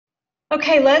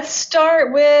Okay, let's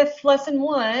start with lesson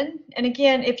one. And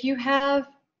again, if you have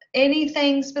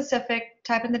anything specific,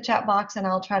 type in the chat box and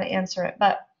I'll try to answer it.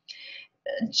 But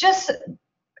just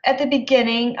at the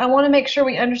beginning, I want to make sure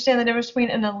we understand the difference between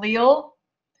an allele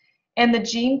and the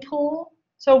gene pool.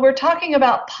 So we're talking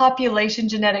about population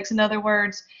genetics. In other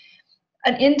words,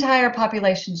 an entire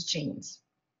population's genes.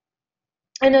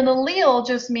 And an allele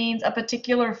just means a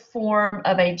particular form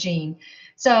of a gene.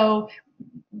 So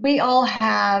we all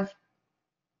have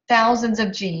thousands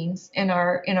of genes in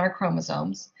our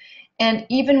chromosomes. And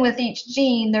even with each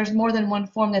gene, there's more than one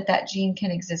form that gene can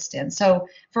exist in. So,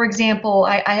 for example,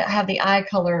 I have the eye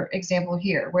color example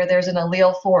here, where there's an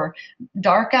allele for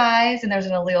dark eyes and there's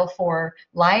an allele for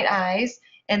light eyes.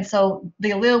 And so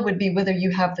the allele would be whether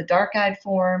you have the dark-eyed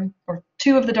form, or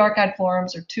two of the dark-eyed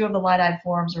forms, or two of the light-eyed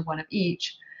forms, or one of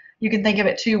each. You can think of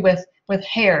it too with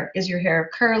hair. Is your hair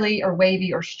curly or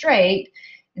wavy or straight?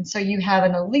 And so you have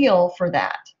an allele for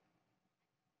that.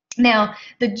 Now,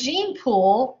 the gene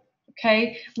pool,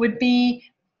 okay, would be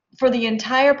for the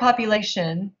entire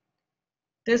population.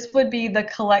 This would be the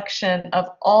collection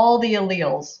of all the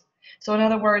alleles. So in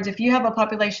other words, if you have a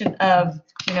population of,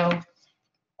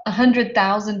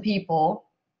 100,000 people,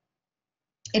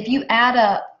 if you add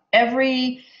up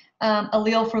every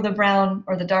allele for the brown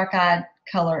or the dark-eyed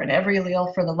color and every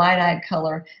allele for the light-eyed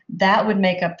color, that would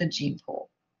make up the gene pool.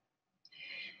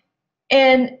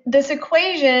 And this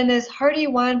equation is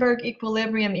Hardy-Weinberg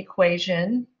equilibrium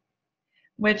equation,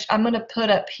 which I'm going to put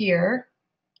up here,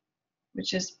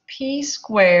 which is p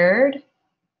squared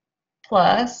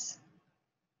plus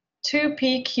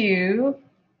 2pq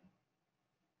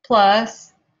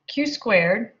plus q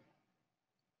squared.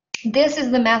 This is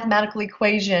the mathematical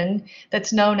equation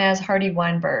that's known as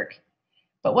Hardy-Weinberg.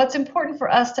 But what's important for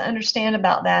us to understand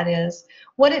about that is,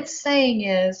 what it's saying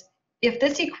is, if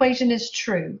this equation is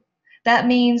true, that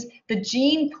means the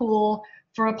gene pool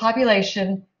for a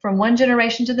population from one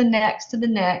generation to the next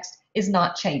is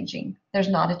not changing. There's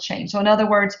not a change. So in other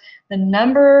words, the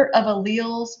number of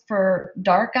alleles for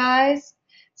dark eyes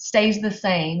stays the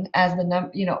same as the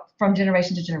number, from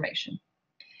generation to generation.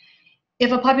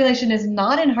 If a population is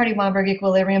not in Hardy-Weinberg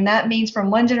equilibrium, that means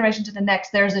from one generation to the next,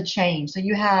 there's a change. So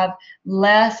you have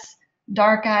less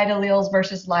dark-eyed alleles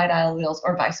versus light-eyed alleles,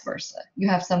 or vice versa. You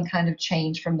have some kind of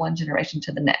change from one generation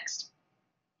to the next.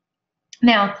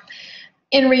 Now,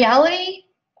 in reality,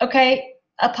 okay,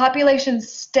 a population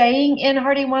staying in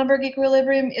Hardy-Weinberg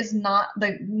equilibrium is not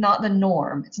the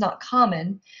norm. It's not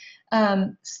common.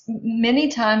 Many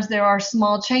times there are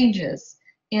small changes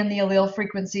in the allele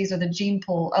frequencies or the gene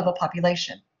pool of a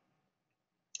population.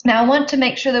 Now, I want to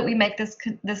make sure that we make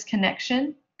this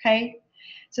connection, okay?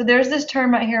 So there's this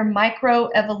term right here,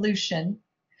 microevolution,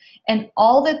 and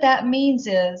all that means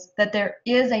is that there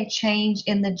is a change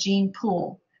in the gene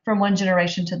pool from one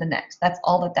generation to the next. That's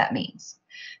all that means.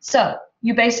 So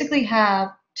you basically have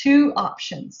two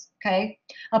options, okay?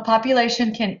 A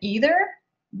population can either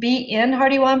be in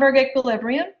Hardy-Weinberg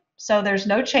equilibrium, so there's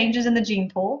no changes in the gene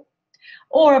pool,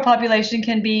 or a population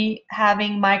can be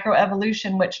having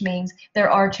microevolution, which means there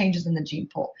are changes in the gene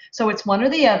pool. So it's one or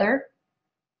the other.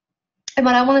 And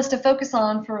what I want us to focus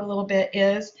on for a little bit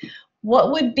is,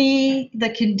 what would be the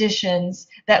conditions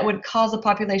that would cause a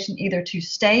population either to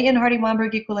stay in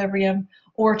Hardy-Weinberg equilibrium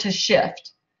or to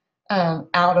shift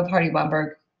out of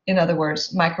Hardy-Weinberg? In other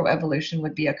words, microevolution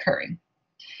would be occurring.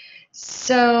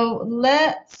 So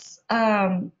let's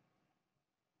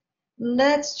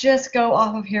just go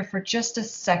off of here for just a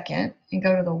second and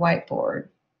go to the whiteboard.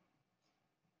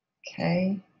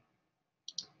 Okay,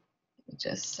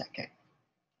 just a second.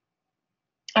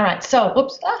 All right, so,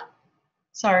 whoops,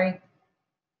 sorry.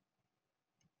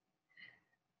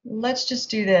 Let's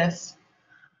just do this,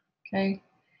 okay?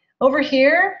 Over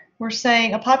here, we're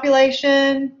saying a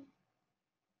population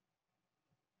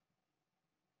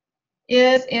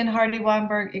is in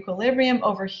Hardy-Weinberg equilibrium.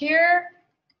 Over here,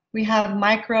 we have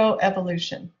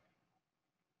microevolution.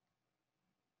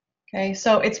 Okay,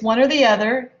 so it's one or the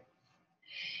other,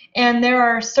 and there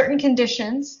are certain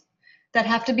conditions that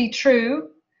have to be true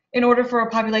in order for a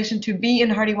population to be in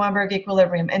Hardy-Weinberg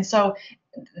equilibrium. And so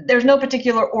there's no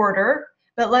particular order,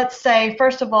 but let's say,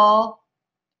 first of all,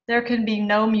 there can be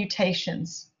no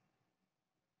mutations.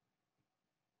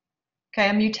 Okay,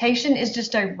 a mutation is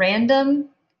just a random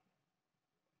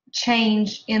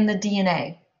change in the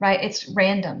DNA, right? It's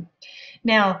random.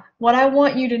 Now, what I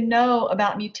want you to know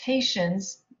about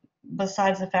mutations,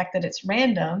 besides the fact that it's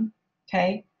random,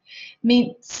 okay,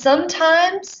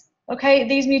 sometimes, okay,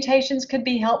 these mutations could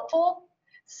be helpful.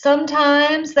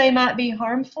 Sometimes they might be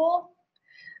harmful.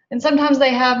 And sometimes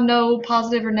they have no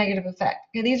positive or negative effect.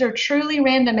 Okay, these are truly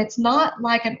random. It's not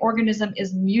like an organism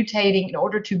is mutating in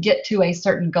order to get to a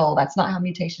certain goal. That's not how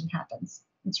mutation happens.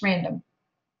 It's random.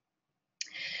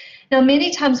 Now,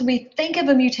 many times we think of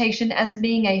a mutation as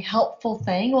being a helpful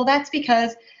thing. Well, that's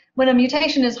because when a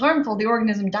mutation is harmful, the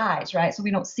organism dies, right? So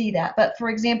we don't see that. But for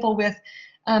example, with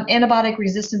antibiotic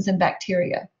resistance in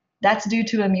bacteria, that's due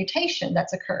to a mutation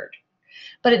that's occurred.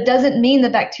 But it doesn't mean the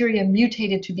bacteria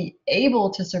mutated to be able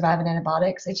to survive in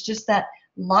antibiotics. It's just that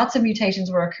lots of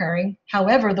mutations were occurring.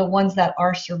 However, the ones that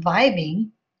are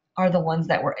surviving are the ones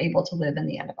that were able to live in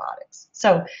the antibiotics.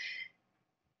 So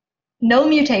no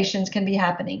mutations can be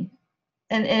happening.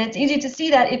 And it's easy to see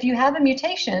that if you have a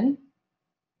mutation,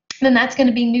 then that's going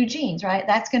to be new genes, right?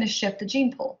 That's going to shift the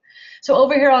gene pool. So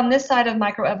over here on this side of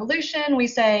microevolution, we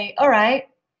say, all right,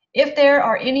 if there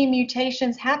are any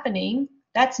mutations happening,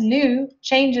 that's new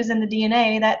changes in the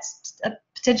DNA, that's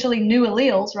potentially new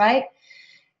alleles, right?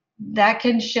 That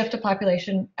can shift a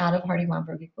population out of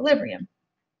Hardy-Weinberg equilibrium.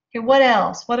 Okay, what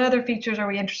else? What other features are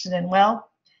we interested in? Well,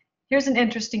 here's an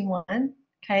interesting one,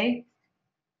 okay?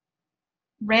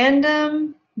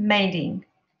 Random mating.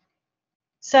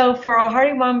 So for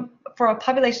a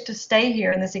population to stay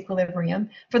here in this equilibrium,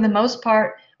 for the most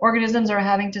part, organisms are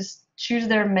having to choose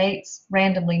their mates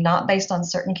randomly, not based on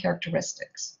certain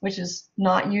characteristics, which is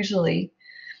not usually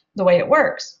the way it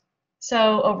works.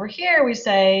 So over here we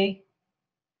say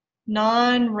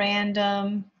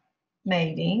non-random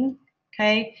mating,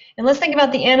 okay? And let's think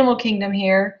about the animal kingdom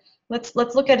here. Let's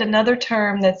look at another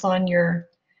term that's on your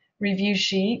review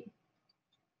sheet.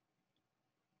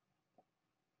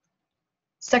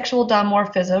 Sexual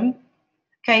dimorphism.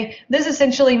 Okay, this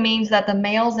essentially means that the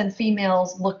males and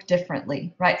females look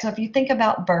differently, right? So if you think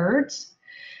about birds,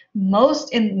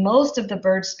 in most of the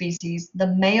bird species, the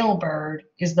male bird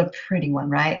is the pretty one,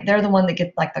 right? They're the one that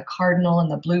get like the cardinal and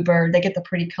the bluebird, they get the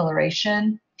pretty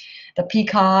coloration. The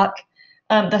peacock,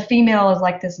 the female is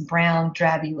like this brown,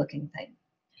 drabby looking thing.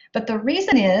 But the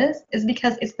reason is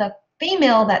because it's the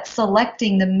female that's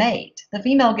selecting the mate. The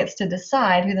female gets to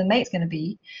decide who the mate's going to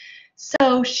be.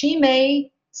 So she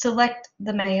may select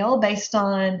the male based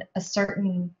on a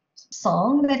certain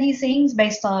song that he sings,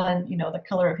 based on, the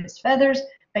color of his feathers,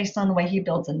 based on the way he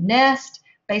builds a nest,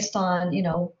 based on,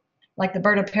 like the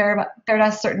bird of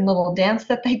paradise, certain little dance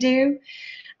that they do.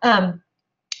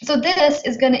 So this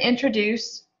is going to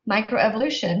introduce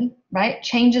microevolution, right?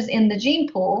 Changes in the gene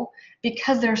pool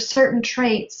because there are certain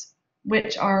traits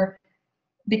which are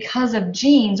because of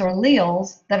genes or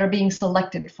alleles that are being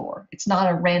selected for. It's not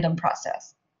a random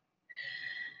process.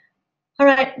 All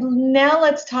right, now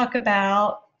let's talk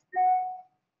about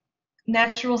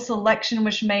natural selection,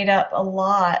 which made up a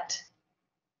lot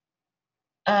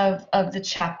of the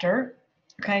chapter.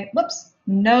 Okay, whoops,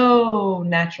 no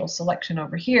natural selection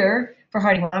over here for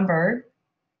Hardy-Weinberg.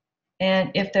 And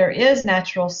if there is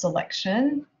natural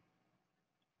selection,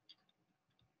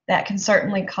 that can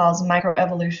certainly cause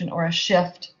microevolution or a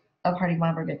shift of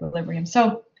Hardy-Weinberg equilibrium.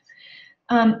 So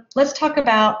let's talk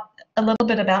about a little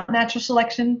bit about natural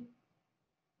selection.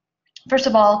 First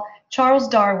of all, Charles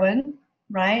Darwin,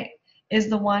 right, is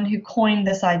the one who coined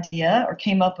this idea or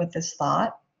came up with this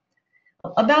thought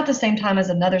about the same time as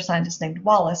another scientist named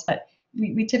Wallace, but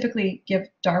we typically give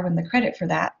Darwin the credit for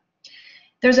that.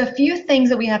 There's a few things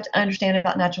that we have to understand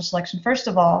about natural selection. First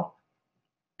of all,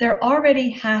 there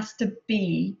already has to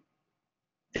be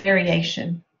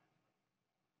variation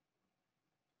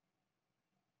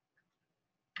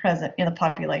present in the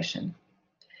population.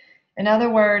 In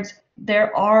other words,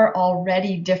 there are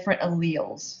already different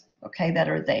alleles, okay, that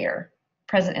are there,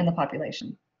 present in the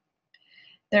population.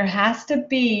 There has to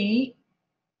be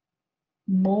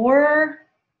more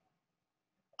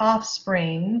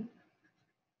offspring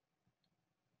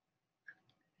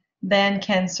than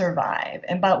can survive.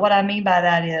 And but what I mean by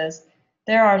that is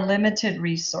there are limited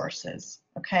resources,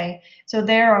 okay? So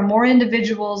there are more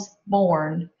individuals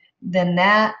born than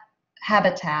that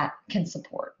habitat can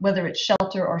support, whether it's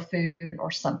shelter or food or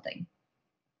something.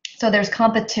 So there's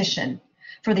competition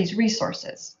for these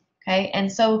resources, okay?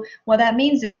 And so what that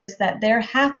means is that there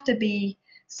have to be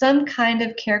some kind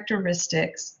of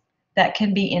characteristics that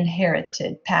can be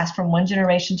inherited, passed from one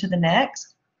generation to the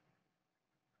next,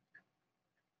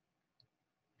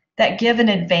 that give an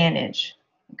advantage,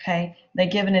 okay? They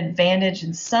give an advantage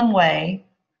in some way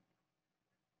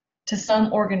to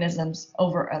some organisms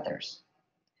over others.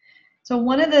 So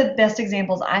one of the best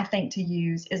examples I think to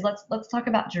use is let's talk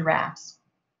about giraffes.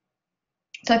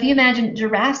 So if you imagine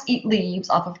giraffes eat leaves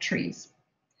off of trees.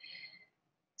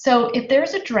 So if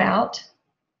there's a drought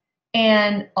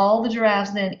and all the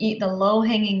giraffes then eat the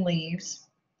low-hanging leaves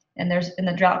and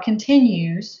the drought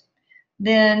continues,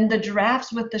 then the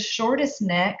giraffes with the shortest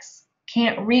necks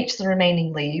can't reach the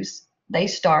remaining leaves. They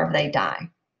starve, they die.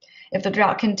 If the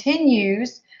drought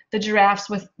continues, the giraffes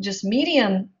with just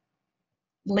medium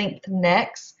length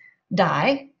necks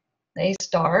die, they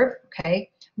starve, okay?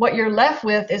 What you're left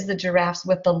with is the giraffes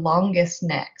with the longest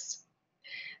necks.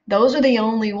 Those are the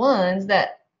only ones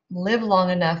that live long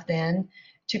enough then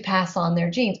to pass on their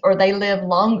genes, or they live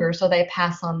longer, so they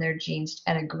pass on their genes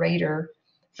at a greater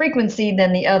frequency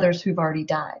than the others who've already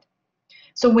died.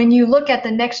 So when you look at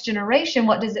the next generation,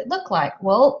 what does it look like?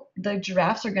 Well, the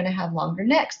giraffes are going to have longer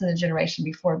necks than the generation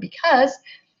before, because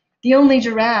the only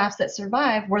giraffes that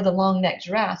survived were the long-necked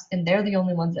giraffes, and they're the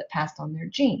only ones that passed on their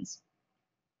genes.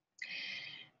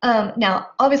 Now,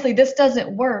 obviously, this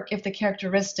doesn't work if the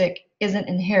characteristic isn't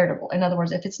inheritable. In other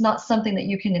words, if it's not something that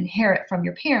you can inherit from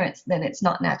your parents, then it's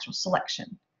not natural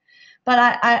selection. But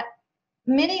I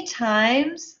many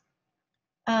times,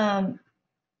 the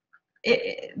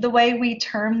way we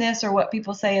term this, or what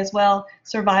people say as well,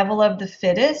 survival of the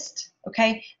fittest,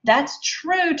 okay, that's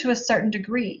true to a certain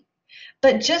degree.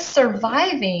 But just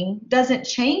surviving doesn't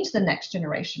change the next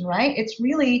generation, right? It's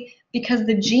really because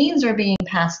the genes are being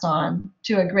passed on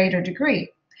to a greater degree.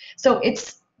 So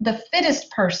it's the fittest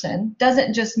person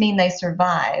doesn't just mean they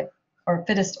survive, or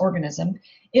fittest organism.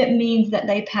 It means that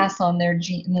they pass on their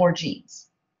more genes.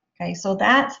 Okay, so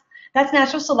that's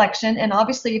natural selection, and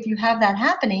obviously if you have that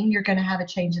happening, you're going to have a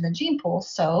change in the gene pool.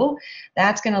 So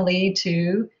that's going to lead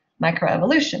to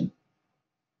microevolution.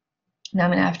 Now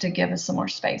I'm going to have to give us some more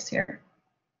space here.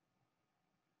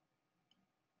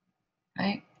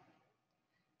 Right?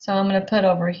 So I'm going to put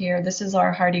over here, this is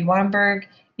our Hardy-Weinberg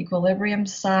equilibrium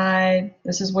side.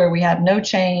 This is where we have no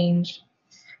change.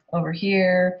 Over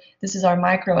here, this is our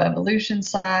microevolution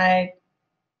side.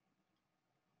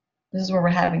 This is where we're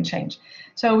having change.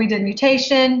 So we did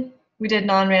mutation, we did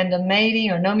non-random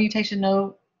mating, or no mutation,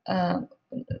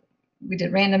 we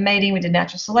did random mating, we did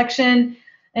natural selection,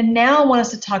 and now I want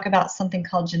us to talk about something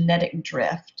called genetic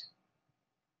drift.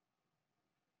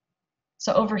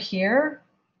 So over here,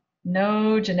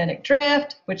 no genetic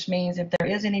drift, which means if there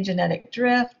is any genetic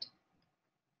drift,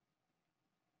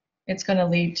 it's going to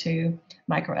lead to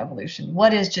microevolution.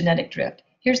 What is genetic drift?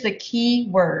 Here's the key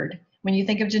word. When you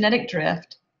think of genetic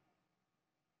drift,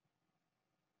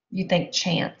 you think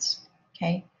chance,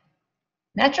 okay?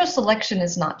 Natural selection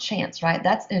is not chance, right?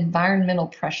 That's environmental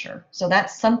pressure. So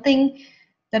that's something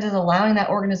that is allowing that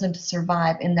organism to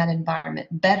survive in that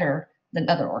environment better than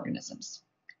other organisms.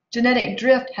 Genetic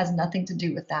drift has nothing to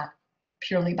do with that,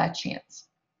 purely by chance.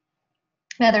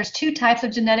 Now there's two types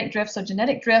of genetic drift. So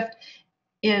genetic drift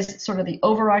is sort of the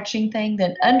overarching thing.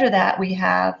 Then under that we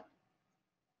have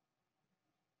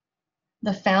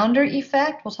the founder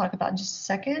effect, we'll talk about in just a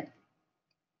second.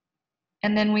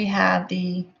 And then we have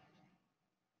the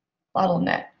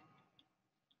bottleneck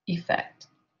effect.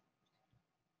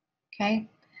 Okay?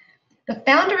 The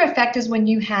founder effect is when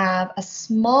you have a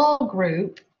small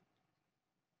group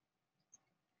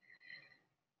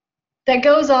that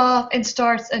goes off and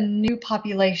starts a new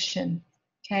population.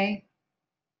 Okay?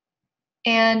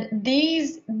 And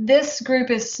this group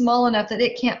is small enough that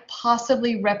it can't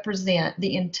possibly represent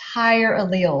the entire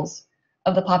alleles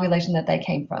of the population that they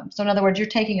came from. So in other words, you're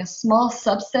taking a small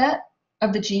subset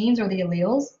of the genes or the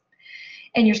alleles,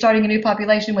 and you're starting a new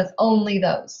population with only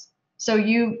those. So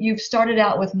you've started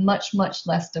out with much, much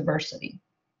less diversity.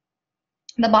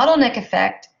 The bottleneck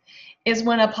effect is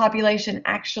when a population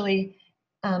actually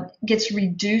gets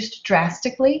reduced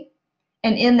drastically,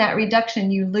 and in that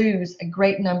reduction you lose a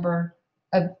great number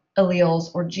of alleles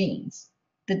or genes.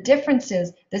 The difference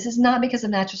is this is not because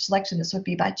of natural selection, this would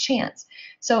be by chance.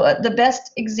 So the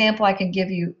best example I can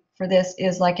give you for this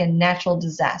is like a natural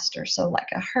disaster, so like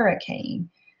a hurricane,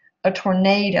 a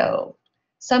tornado,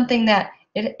 something that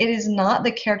it is not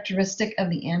the characteristic of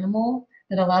the animal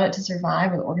that allowed it to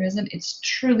survive, or the organism. It's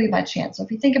truly by chance. So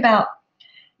if you think about,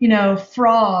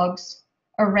 frogs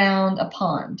around a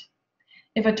pond,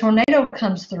 if a tornado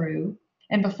comes through,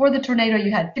 and before the tornado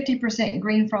you had 50%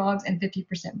 green frogs and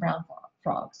 50% brown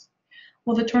frogs.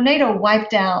 Well, the tornado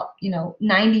wiped out,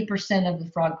 90% of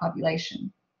the frog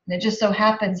population. And it just so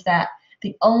happens that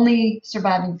the only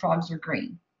surviving frogs are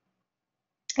green.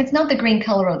 It's not the green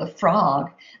color of the frog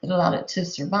that allowed it to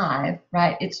survive,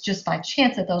 right? It's just by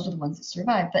chance that those are the ones that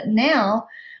survived. But now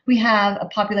we have a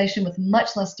population with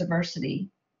much less diversity,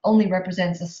 only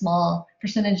represents a small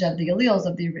percentage of the alleles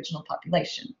of the original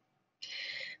population.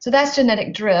 So that's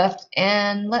genetic drift.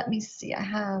 And let me see, I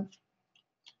have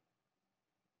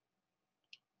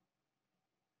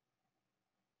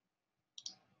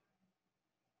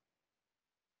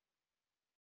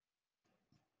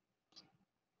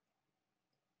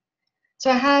So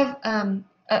I have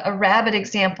a rabbit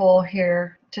example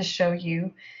here to show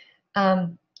you.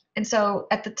 And so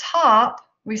at the top,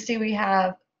 we see we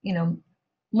have,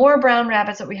 more brown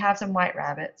rabbits than we have some white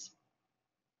rabbits.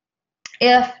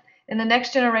 If in the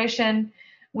next generation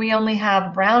we only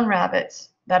have brown rabbits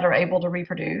that are able to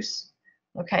reproduce,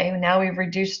 okay, now we've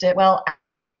reduced it. Well,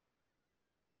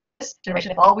 this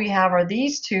generation, if all we have are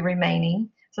these two remaining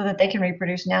so that they can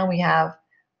reproduce, now we have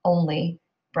only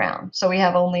brown. So we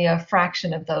have only a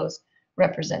fraction of those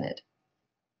represented.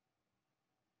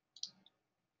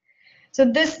 So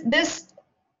this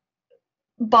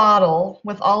bottle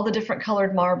with all the different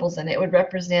colored marbles in it would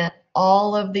represent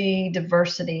all of the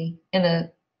diversity in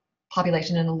a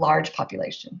population, in a large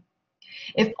population.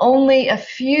 If only a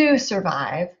few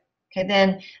survive, okay,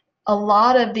 then a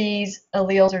lot of these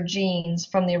alleles or genes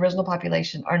from the original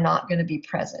population are not going to be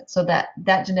present. So that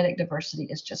genetic diversity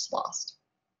is just lost.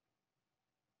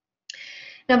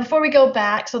 Now, before we go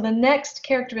back, so the next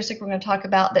characteristic we're going to talk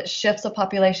about that shifts a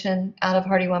population out of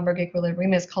Hardy-Weinberg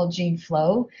equilibrium is called gene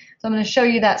flow. So I'm going to show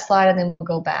you that slide and then we'll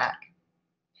go back.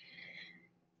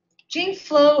 Gene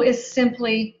flow is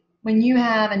simply when you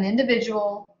have an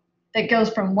individual that goes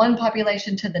from one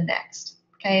population to the next.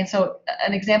 Okay, and so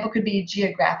an example could be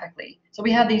geographically. So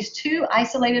we have these two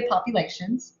isolated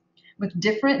populations with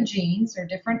different genes or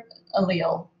different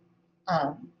allele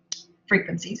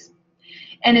frequencies.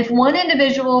 And if one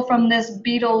individual from this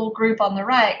beetle group on the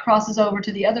right crosses over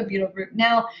to the other beetle group,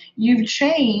 now you've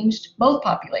changed both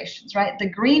populations, right? The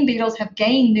green beetles have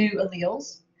gained new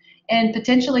alleles, and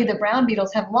potentially the brown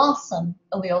beetles have lost some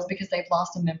alleles because they've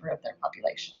lost a member of their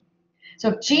population. So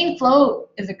if gene flow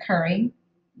is occurring,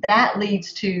 that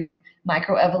leads to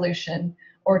microevolution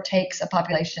or takes a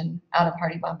population out of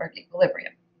Hardy-Weinberg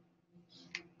equilibrium.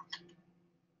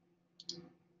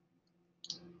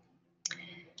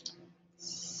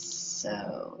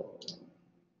 So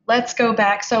let's go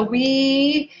back. So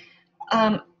we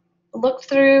look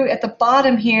through at the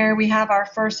bottom here, we have our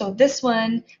first, so this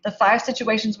one, the 5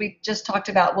 situations we just talked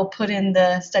about, we'll put in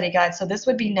the study guide. So this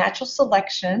would be natural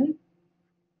selection.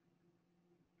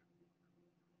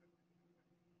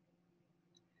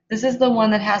 This is the one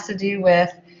that has to do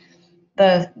with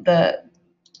the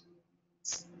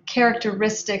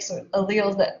characteristics or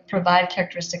alleles that provide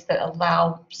characteristics that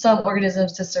allow some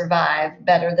organisms to survive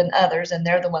better than others, and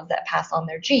they're the ones that pass on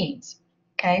their genes.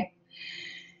 Okay.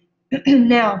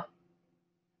 Now,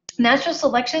 natural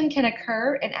selection can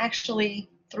occur in actually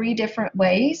 3 different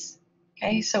ways.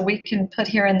 Okay, so we can put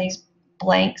here in these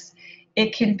blanks.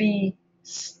 It can be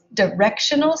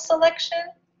directional selection.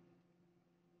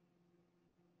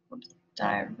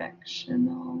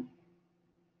 Directional.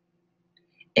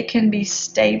 It can be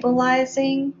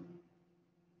stabilizing.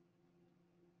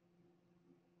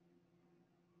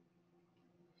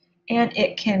 And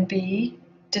it can be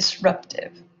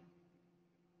disruptive.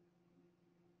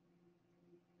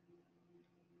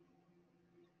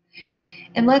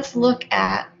 And let's look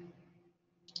at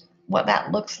what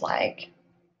that looks like.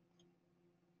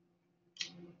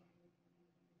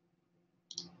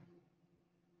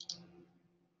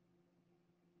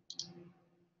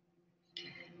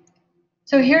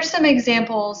 So here's some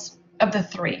examples of the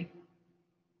 3.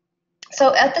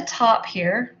 So at the top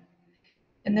here,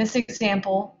 in this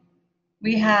example,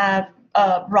 we have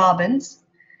robins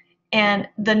and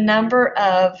the number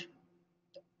of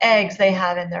eggs they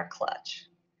have in their clutch.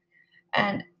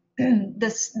 And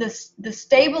the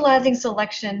stabilizing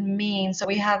selection means, so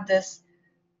we have this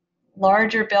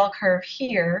larger bell curve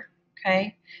here,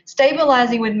 okay?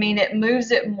 Stabilizing would mean it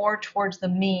moves it more towards the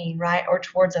mean, right, or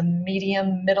towards a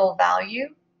medium middle value.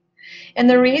 And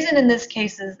the reason in this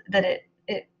case is that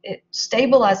it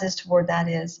stabilizes toward that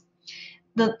is,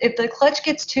 if the clutch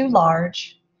gets too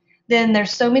large, then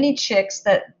there's so many chicks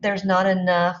that there's not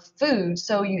enough food,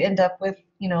 so you end up with,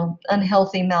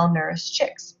 unhealthy, malnourished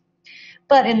chicks.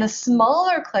 But in the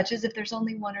smaller clutches, if there's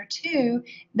only 1 or 2,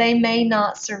 they may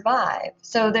not survive.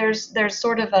 So there's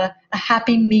sort of a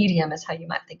happy medium is how you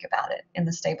might think about it in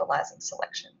the stabilizing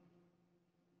selection.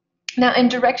 Now in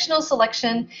directional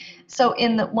selection, so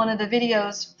in one of the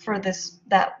videos for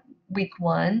that week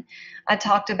 1, I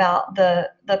talked about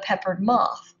the peppered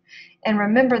moth. And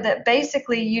remember that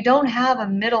basically you don't have a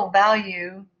middle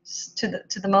value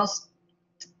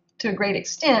to a great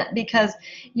extent because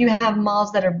you have moths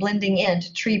that are blending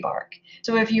into tree bark.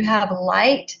 So if you have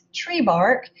light tree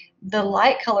bark, the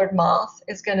light colored moth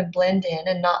is going to blend in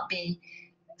and not be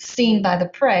seen by the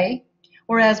prey.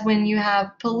 Whereas when you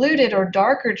have polluted or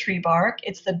darker tree bark,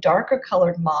 it's the darker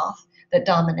colored moth that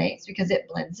dominates because it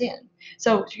blends in.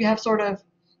 So you have sort of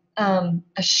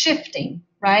a shifting,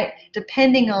 right,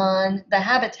 depending on the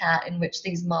habitat in which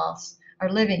these moths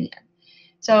are living in.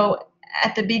 So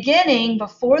at the beginning,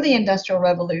 before the Industrial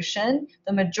Revolution,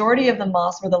 the majority of the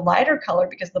moths were the lighter color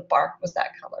because the bark was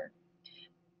that color.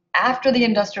 After the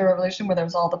Industrial Revolution, where there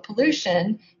was all the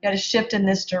pollution, you had a shift in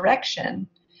this direction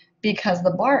because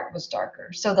the bark was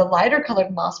darker. So the lighter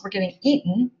colored moths were getting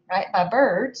eaten, right, by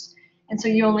birds, and so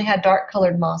you only had dark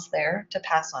colored moths there to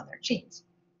pass on their genes.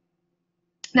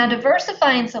 Now,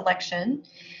 diversifying selection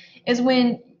is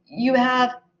when you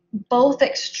have both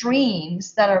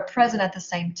extremes that are present at the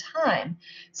same time.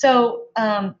 So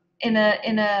in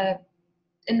a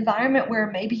environment where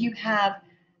maybe you have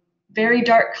very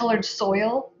dark colored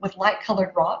soil with light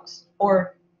colored rocks,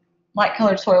 or light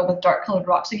colored soil with dark colored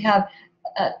rocks, so you have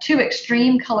two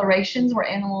extreme colorations where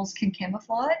animals can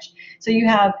camouflage. So you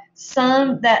have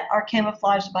some that are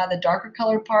camouflaged by the darker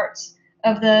colored parts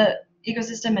of the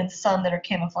ecosystem and some that are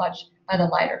camouflaged by the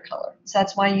lighter color. So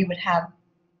that's why you would have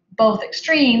both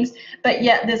extremes, but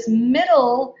yet this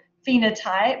middle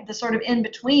phenotype, the sort of in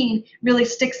between, really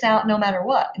sticks out no matter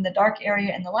what. In the dark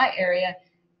area and the light area,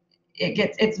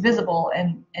 it's visible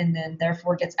and then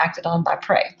therefore gets acted on by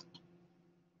prey.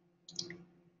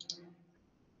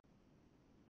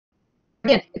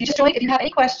 Again, if you just joined, if you have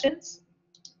any questions,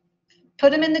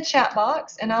 put them in the chat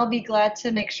box and I'll be glad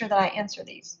to make sure that I answer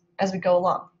these as we go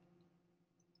along.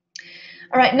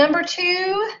 All right, number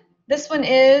 2, this one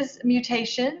is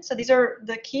mutation. So these are,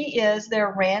 the key is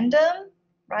they're random,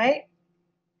 right?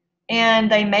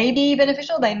 And they may be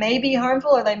beneficial, they may be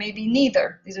harmful, or they may be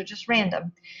neither. These are just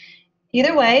random.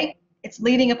 Either way, it's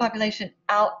leading a population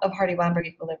out of Hardy-Weinberg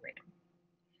equilibrium.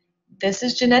 This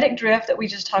is genetic drift that we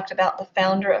just talked about, the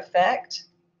founder effect.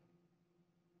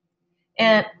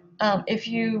 And if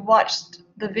you watched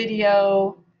the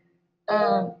video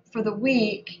for the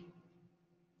week,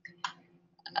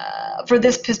 for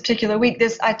this particular week,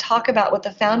 I talk about with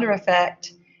the founder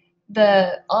effect,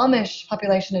 the Amish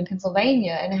population in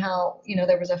Pennsylvania, and how, you know,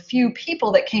 there was a few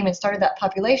people that came and started that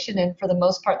population, and for the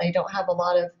most part they don't have a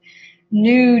lot of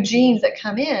new genes that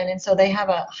come in, and so they have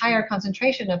a higher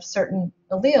concentration of certain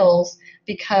alleles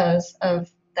because of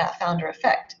that founder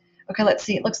effect. Okay, let's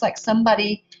see. It looks like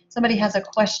somebody has a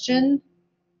question,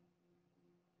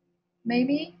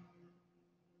 maybe.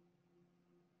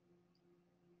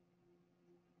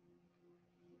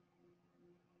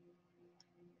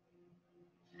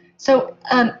 So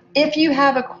if you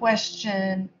have a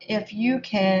question, if you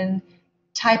can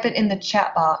type it in the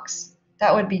chat box,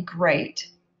 that would be great.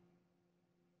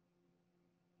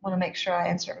 I want to make sure I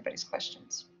answer everybody's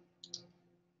questions.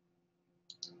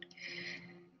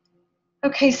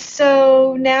 Okay,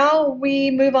 so now we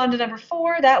move on to number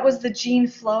 4. That was the gene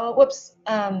flow. Whoops.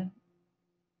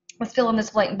 Let's fill in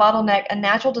this blank. Bottleneck. A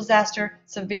natural disaster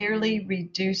severely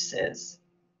reduces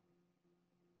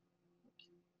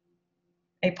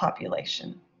a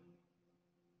population.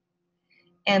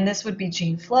 And this would be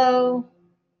gene flow.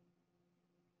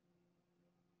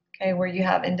 Okay, where you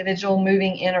have individual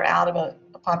moving in or out of a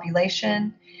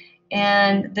population.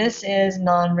 And this is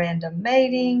non-random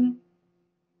mating.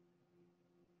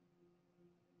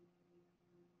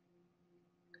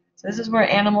 So this is where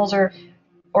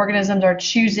organisms are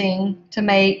choosing to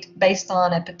mate based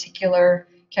on a particular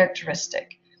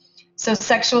characteristic. So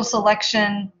sexual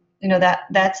selection, you know,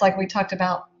 that's like we talked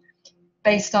about,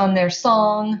 based on their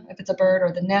song, if it's a bird,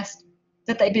 or the nest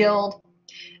that they build.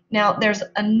 Now, there's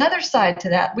another side to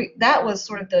that. That was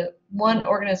sort of the one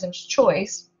organism's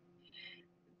choice.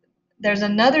 There's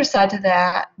another side to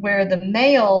that where the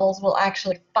males will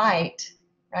actually fight,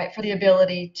 right, for the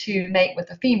ability to mate with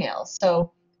the females.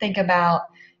 So think about,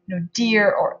 you know,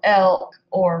 deer or elk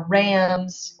or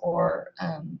rams or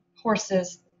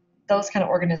horses, those kind of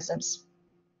organisms.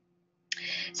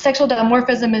 Sexual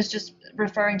dimorphism is just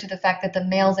referring to the fact that the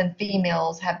males and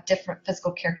females have different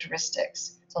physical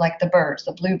characteristics. So like the birds,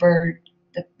 the bluebird,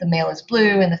 the male is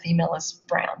blue and the female is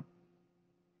brown.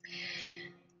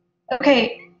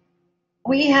 Okay,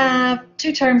 we have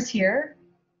 2 terms here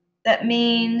that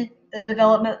mean the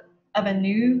development of a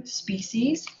new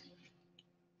species.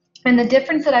 And the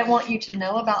difference that I want you to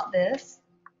know about this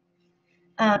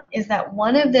is that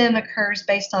one of them occurs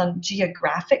based on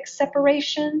geographic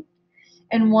separation,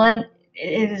 and one,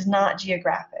 it is not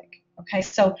geographic. Okay,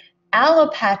 so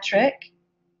allopatric,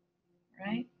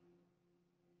 right?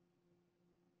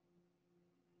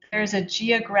 There's a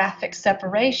geographic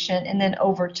separation, and then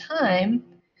over time,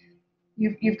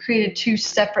 you've created 2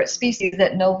 separate species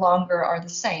that no longer are the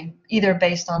same, either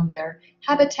based on their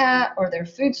habitat or their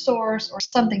food source, or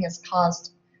something has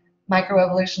caused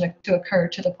microevolution to occur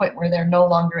to the point where they're no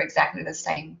longer exactly the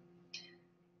same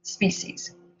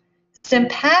species.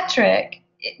 Sympatric,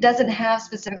 it doesn't have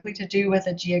specifically to do with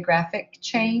a geographic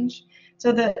change.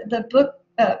 So the book,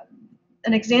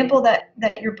 an example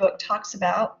that your book talks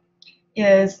about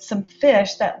is some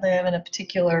fish that live in a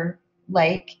particular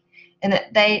lake, and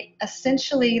that they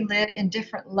essentially live in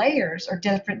different layers or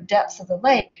different depths of the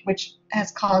lake, which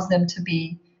has caused them to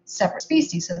be separate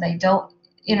species. So they don't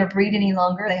interbreed any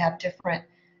longer. They have different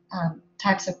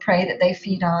types of prey that they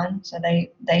feed on. So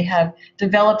they have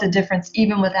developed a difference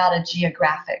even without a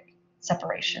geographic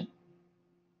separation.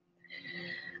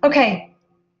 Okay,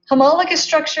 homologous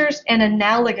structures and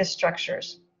analogous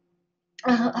structures.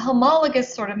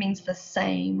 Homologous sort of means the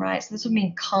same, right? So this would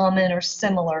mean common or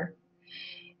similar.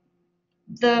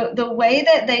 The way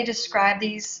that they describe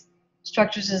these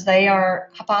structures is they are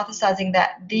hypothesizing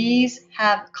that these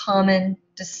have common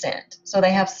descent. So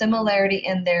they have similarity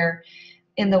in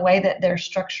the way that their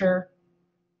structure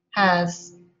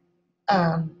has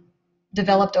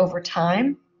developed over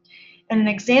time. And an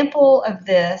example of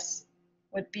this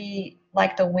would be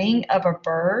like the wing of a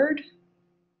bird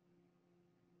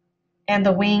and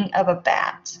the wing of a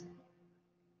bat.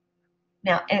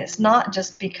 Now, and it's not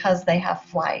just because they have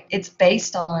flight, it's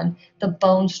based on the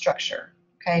bone structure,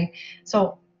 okay?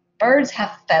 So birds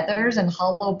have feathers and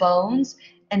hollow bones,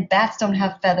 and bats don't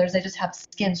have feathers, they just have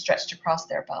skin stretched across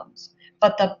their bones.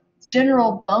 But the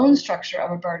general bone structure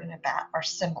of a bird and a bat are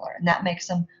similar, and that makes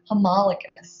them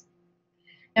homologous.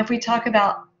 Now, if we talk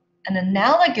about an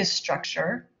analogous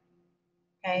structure,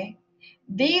 okay,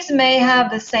 these may have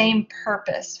the same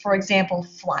purpose, for example,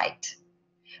 flight,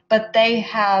 but they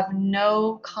have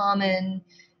no common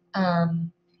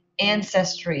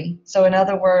ancestry. So in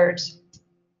other words,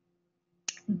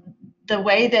 the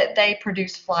way that they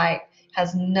produce flight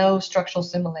has no structural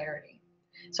similarity.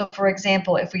 So for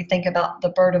example, if we think about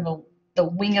the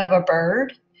wing of a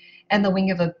bird and the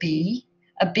wing of a bee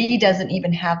doesn't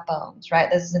even have bones, right?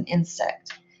 This is an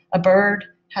insect. A bird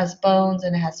has bones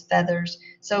and it has feathers.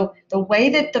 So the way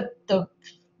that the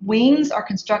wings are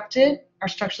constructed are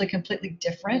structurally completely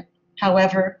different.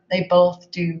 However, they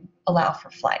both do allow for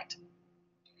flight.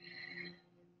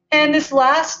 And this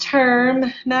last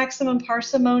term, maximum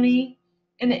parsimony,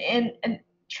 in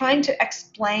trying to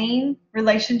explain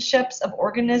relationships of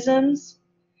organisms,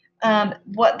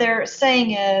 what they're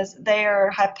saying is they are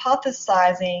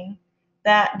hypothesizing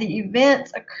that the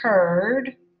events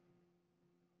occurred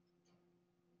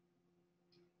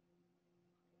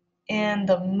in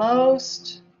the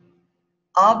most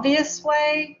obvious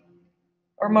way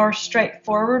or more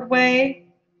straightforward way,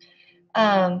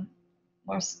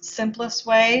 more simplest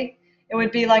way. It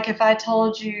would be like if I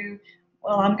told you,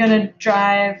 well, I'm going to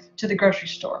drive to the grocery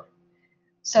store.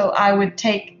 So I would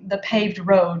take the paved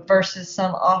road versus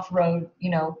some off-road,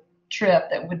 trip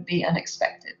that would be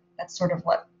unexpected. That's sort of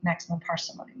what maximum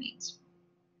parsimony means.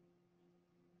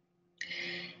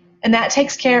 And that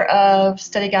takes care of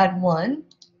study guide 1.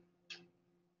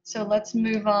 So let's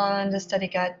move on to study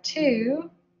guide 2.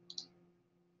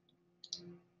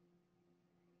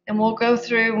 And we'll go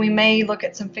through, we may look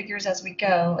at some figures as we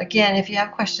go. Again, if you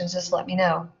have questions, just let me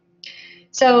know.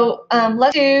 So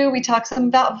we talk some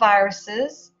about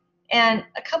viruses and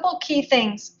a couple key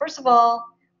things. First of all,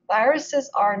 viruses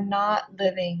are not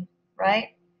living,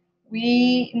 right?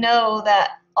 We know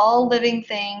that all living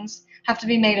things have to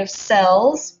be made of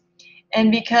cells, and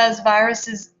because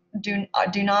viruses do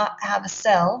not have a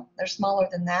cell, they're smaller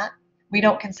than that, we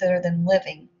don't consider them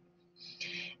living.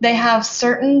 They have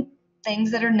certain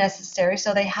things that are necessary,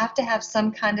 so they have to have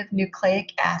some kind of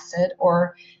nucleic acid,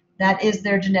 or that is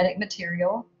their genetic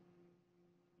material.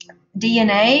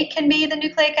 DNA can be the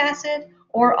nucleic acid,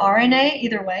 or RNA,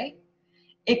 either way.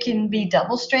 It can be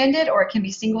double-stranded or it can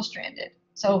be single-stranded.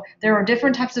 So there are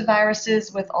different types of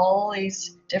viruses with all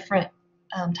these different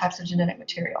types of genetic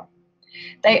material.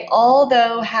 They all,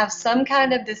 though, have some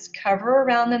kind of this cover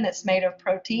around them that's made of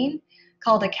protein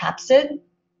called a capsid.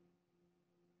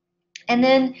 And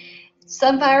then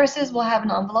some viruses will have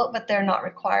an envelope, but they're not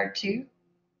required to.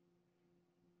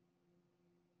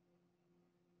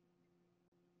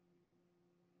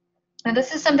 Now,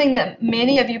 this is something that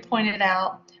many of you pointed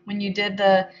out when you did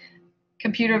the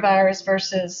computer virus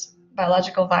versus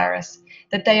biological virus,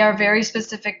 that they are very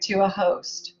specific to a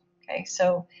host. Okay,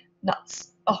 so not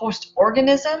a host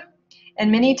organism,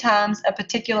 and many times a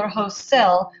particular host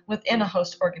cell within a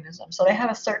host organism. So they have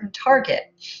a certain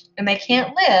target, and they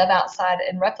can't live outside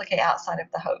and replicate outside of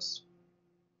the host.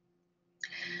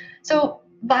 So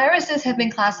viruses have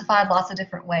been classified lots of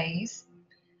different ways.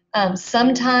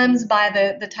 Sometimes by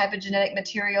the type of genetic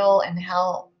material and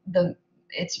how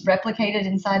it's replicated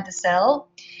inside the cell.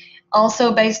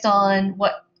 Also based on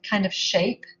what kind of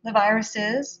shape the virus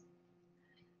is.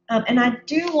 And I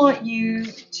do want you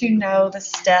to know the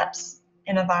steps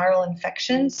in a viral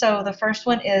infection. So the first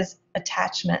one is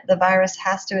attachment. The virus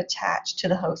has to attach to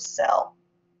the host cell.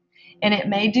 And it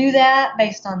may do that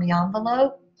based on the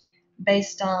envelope,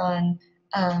 based on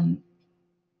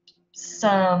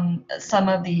some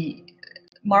of the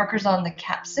markers on the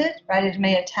capsid, right? It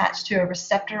may attach to a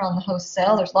receptor on the host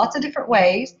cell. There's lots of different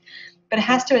ways, but it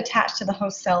has to attach to the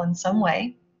host cell in some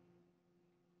way.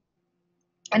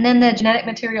 And then the genetic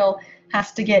material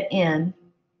has to get in,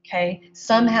 okay?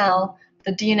 Somehow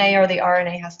the DNA or the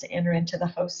RNA has to enter into the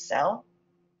host cell.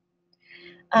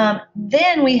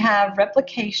 Then we have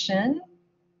replication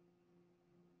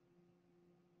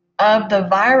of the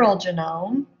viral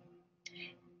genome,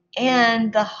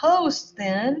 and the host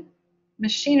then,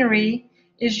 machinery,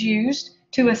 is used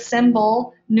to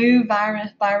assemble new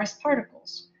virus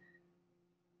particles.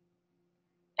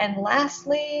 And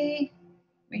lastly,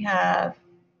 we have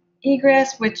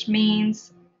egress, which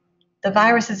means the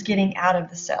virus is getting out of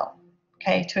the cell,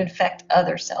 okay, to infect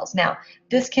other cells. Now,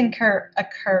 this can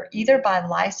occur either by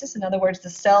lysis, in other words, the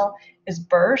cell is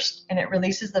burst and it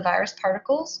releases the virus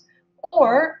particles,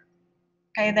 or,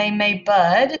 okay, they may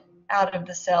bud out of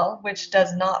the cell, which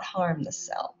does not harm the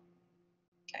cell.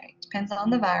 Okay, depends on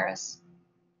the virus.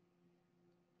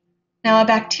 Now, a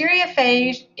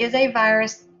bacteriophage is a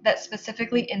virus that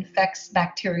specifically infects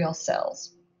bacterial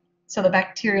cells. So the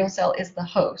bacterial cell is the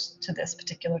host to this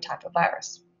particular type of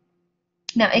virus.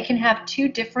 Now, it can have two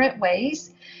different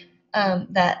ways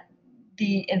that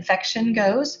the infection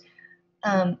goes,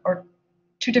 or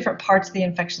two different parts of the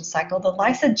infection cycle. The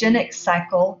lysogenic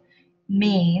cycle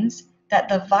means that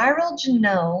the viral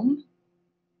genome,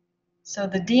 so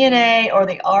the DNA or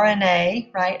the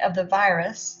RNA, right, of the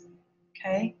virus,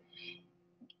 okay,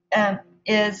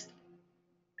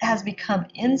 has become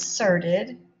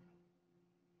inserted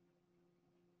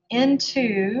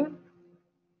into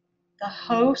the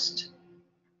host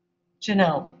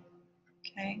genome,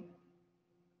 okay,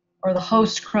 or the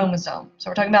host chromosome. So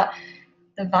we're talking about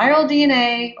the viral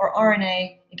DNA or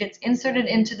RNA. It gets inserted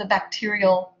into the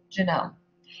bacterial genome,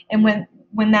 and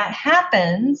when that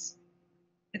happens,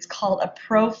 it's called a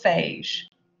prophage.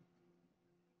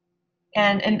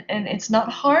 And it's not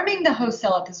harming the host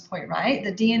cell at this point, right?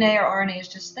 The DNA or RNA is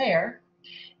just there.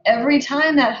 Every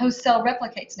time that host cell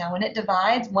replicates, now when it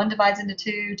divides, 1 divides into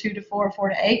 2, 2 to 4, 4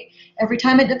 to 8, every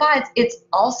time it divides, it's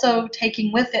also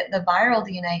taking with it the viral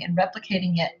DNA and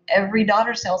replicating it. Every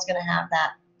daughter cell is going to have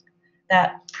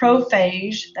that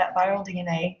prophage, that viral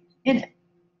DNA in it.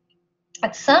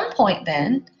 At some point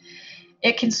then,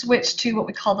 it can switch to what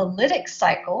we call the lytic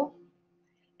cycle.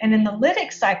 And in the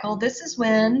lytic cycle, this is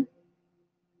when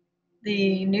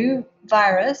the new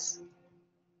virus,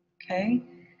 okay,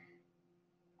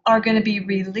 are going to be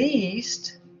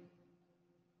released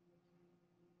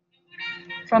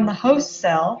from the host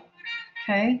cell,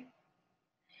 okay,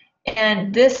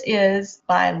 and this is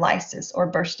by lysis or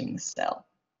bursting the cell.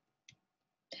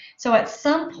 So at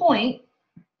some point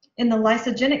in the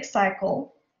lysogenic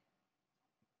cycle,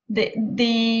 it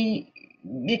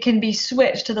can be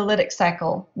switched to the lytic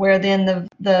cycle, where then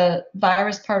the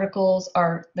virus particles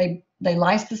are, they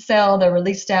lyse the cell, they're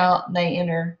released out, and they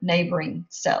enter neighboring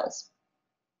cells.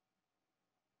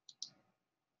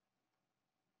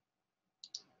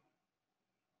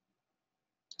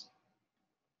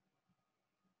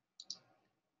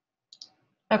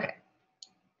 Okay.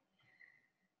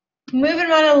 Moving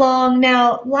right along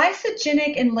now,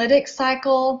 lysogenic and lytic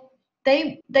cycle,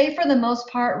 they for the most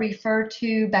part refer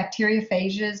to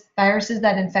bacteriophages, viruses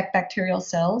that infect bacterial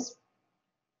cells.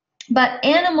 But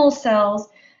animal cells,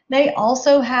 they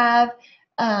also have,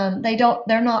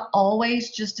 they're not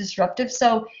always just disruptive.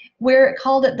 So we're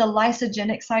called it the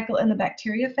lysogenic cycle in the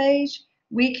bacteriophage.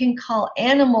 We can call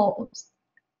animal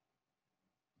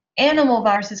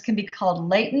viruses can be called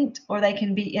latent, or they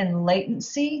can be in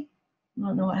latency. I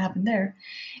don't know what happened there.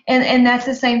 And that's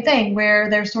the same thing,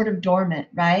 where they're sort of dormant,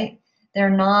 right? They're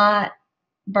not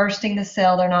bursting the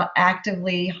cell, they're not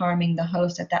actively harming the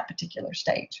host at that particular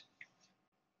stage.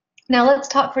 Now let's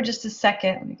talk for just a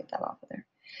second, let me get that off of there,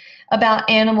 about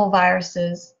animal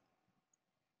viruses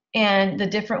and the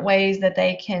different ways that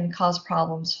they can cause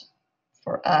problems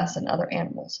for us and other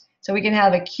animals. So we can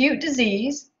have acute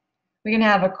disease, we can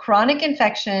have a chronic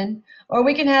infection, or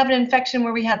we can have an infection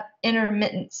where we have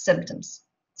intermittent symptoms.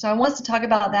 So I want us to talk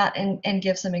about that and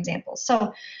give some examples.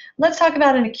 So let's talk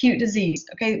about an acute disease.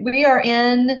 Okay, we are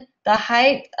in the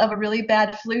height of a really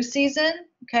bad flu season,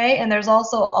 okay, and there's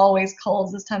also always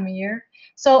colds this time of year.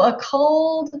 So a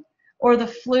cold or the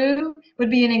flu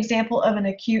would be an example of an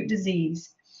acute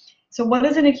disease. So what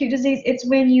is an acute disease? It's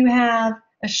when you have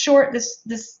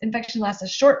this infection lasts a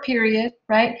short period,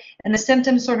 right? And the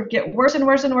symptoms sort of get worse and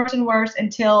worse and worse and worse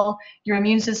until your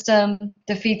immune system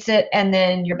defeats it and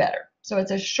then you're better. So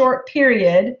it's a short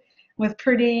period with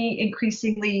pretty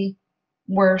increasingly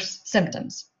worse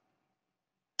symptoms.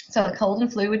 So a cold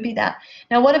and flu would be that.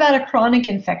 Now, what about a chronic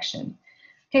infection?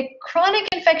 Okay, chronic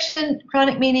infection,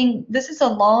 chronic meaning this is a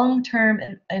long-term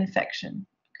infection,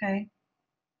 okay?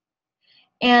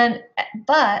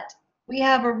 But we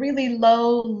have a really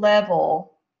low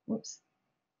level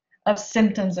of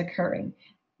symptoms occurring.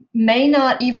 May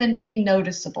not even be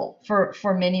noticeable for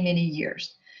many, many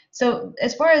years. So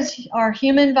as far as our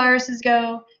human viruses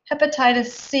go, hepatitis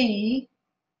C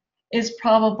is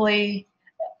probably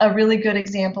a really good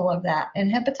example of that.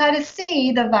 And hepatitis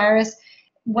C, the virus,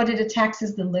 what it attacks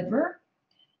is the liver.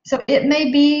 So it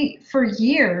may be for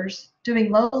years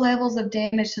doing low levels of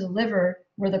damage to the liver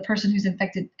where the person who's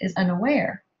infected is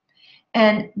unaware.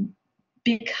 And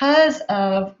because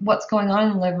of what's going on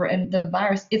in the liver and the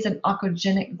virus, it's an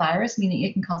oncogenic virus, meaning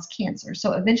it can cause cancer.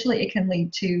 So eventually it can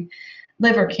lead to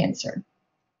liver cancer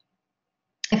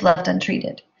if left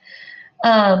untreated.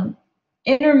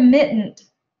 Intermittent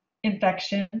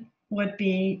infection would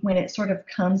be when it sort of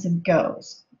comes and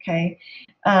goes, okay?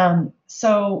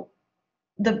 So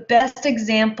the best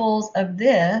examples of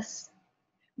this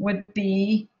would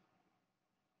be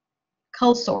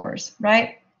cold sores,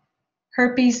 right?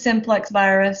 Herpes simplex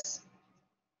virus,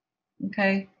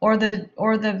 okay, or the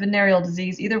venereal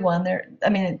disease, either one.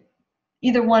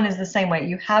 Either one is the same way.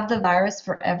 You have the virus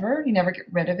forever, you never get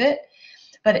rid of it,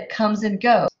 but it comes and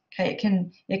goes. Okay,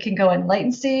 it can go in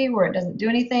latency where it doesn't do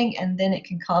anything, and then it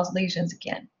can cause lesions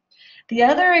again. The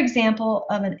other example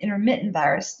of an intermittent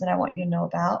virus that I want you to know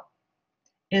about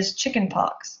is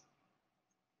chickenpox.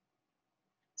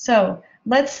 So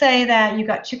let's say that you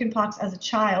got chickenpox as a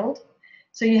child.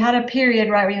 So you had a period,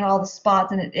 right, where you had all the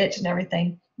spots and it itched and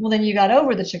everything. Well, then you got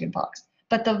over the chickenpox.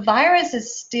 But the virus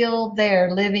is still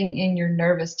there living in your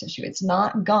nervous tissue. It's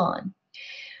not gone.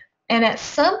 And at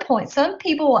some point, some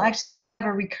people will actually have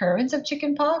a recurrence of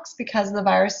chickenpox because the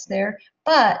virus is there.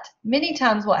 But many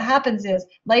times what happens is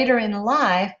later in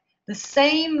life, the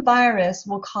same virus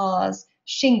will cause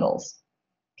shingles.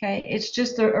 Okay, it's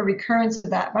just a recurrence of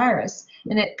that virus,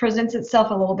 and it presents itself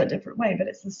a little bit different way, but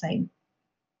it's the same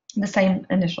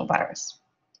initial virus.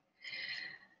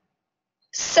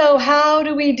 So how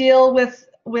do we deal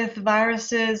with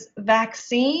viruses?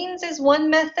 Vaccines is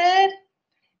one method,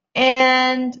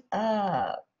 and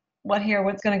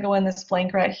what's going to go in this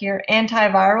blank right here?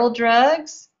 Antiviral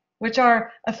drugs, which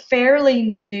are a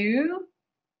fairly new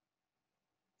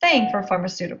thing for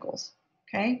pharmaceuticals.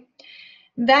 Okay.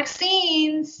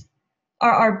 Vaccines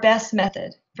are our best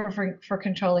method for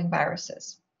controlling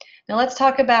viruses. Now let's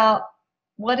talk about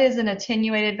what is an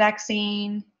attenuated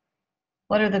vaccine,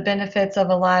 what are the benefits of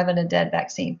a live and a dead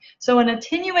vaccine. So an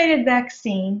attenuated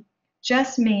vaccine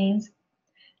just means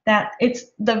that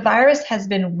the virus has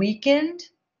been weakened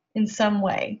in some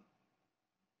way.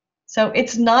 So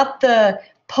it's not the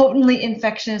potently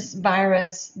infectious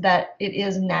virus that it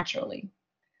is naturally.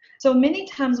 So many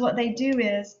times what they do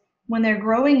is when they're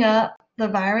growing up the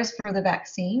virus for the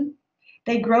vaccine,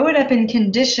 they grow it up in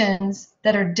conditions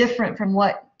that are different from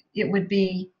what it would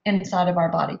be inside of our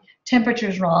body.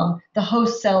 Temperature's wrong, the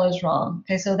host cell is wrong.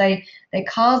 Okay, so they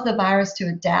cause the virus to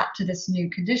adapt to this new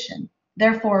condition.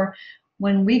 Therefore,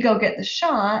 when we go get the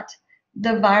shot,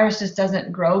 the virus just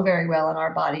doesn't grow very well in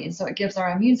our body. And so it gives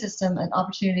our immune system an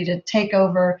opportunity to take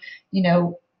over,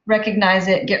 recognize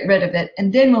it, get rid of it.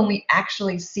 And then when we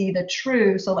actually see the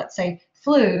true, so let's say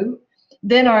flu,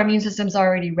 then our immune system's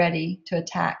already ready to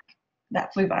attack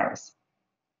that flu virus.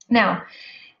 Now,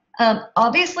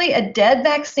 obviously a dead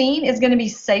vaccine is going to be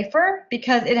safer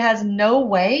because it has no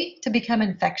way to become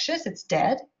infectious, it's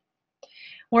dead.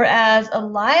 Whereas a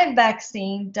live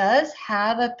vaccine does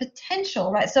have a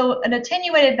potential, right? So an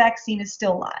attenuated vaccine is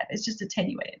still live, it's just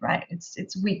attenuated, right?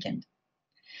 It's weakened.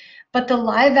 But the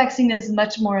live vaccine is a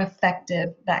much more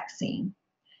effective vaccine.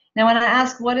 Now, when I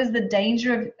ask what is the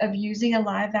danger of using a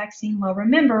live vaccine, well,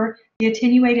 remember, the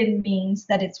attenuated means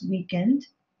that it's weakened.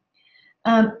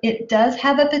 It does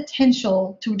have a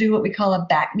potential to do what we call a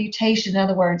back mutation. In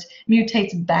other words,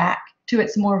 mutates back to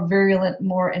its more virulent,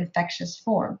 more infectious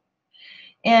form.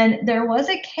 And there was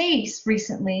a case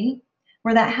recently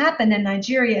where that happened in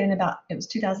Nigeria it was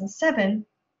 2007,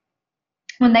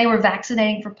 when they were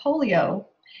vaccinating for polio,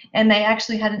 and they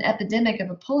actually had an epidemic of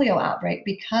a polio outbreak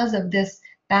because of this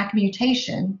back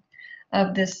mutation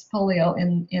of this polio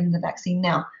in the vaccine.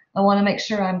 Now, I want to make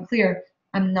sure I'm clear.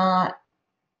 I'm not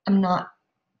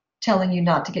telling you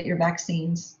not to get your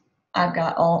vaccines.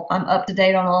 I'm up to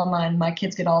date on all mine. My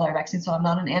kids get all their vaccines, so I'm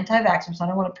not an anti-vaxxer, so I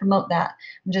don't want to promote that.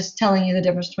 I'm just telling you the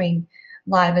difference between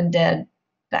live and dead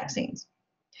vaccines.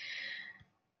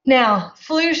 Now,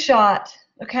 flu shot,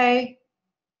 okay?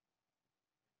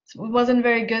 It wasn't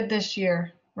very good this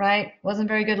year, right? Wasn't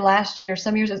very good last year.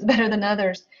 Some years it's better than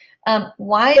others.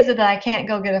 Why is it that I can't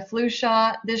go get a flu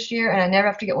shot this year and I never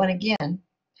have to get one again?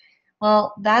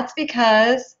 Well, that's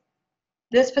because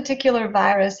this particular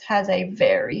virus has a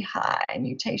very high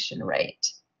mutation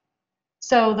rate.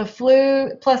 So the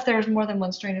flu, plus there's more than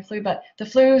one strain of flu, but the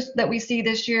flu that we see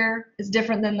this year is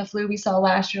different than the flu we saw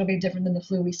last year. It'll be different than the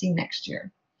flu we see next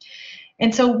year.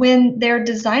 And so when they're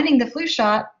designing the flu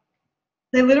shot,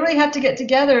 they literally have to get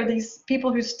together, these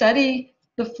people who study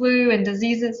the flu and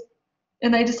diseases,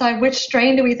 and they decide which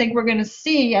strain do we think we're going to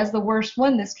see as the worst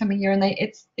one this coming year. And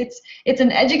it's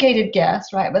an educated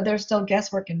guess, right? But there's still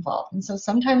guesswork involved. And so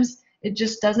sometimes it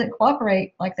just doesn't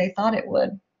cooperate like they thought it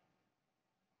would.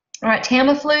 All right,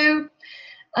 Tamiflu.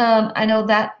 I know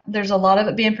that there's a lot of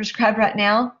it being prescribed right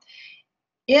now.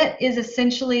 It is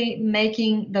essentially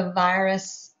making the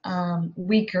virus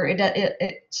weaker.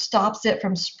 It stops it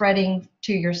from spreading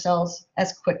to your cells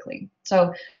as quickly.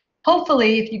 So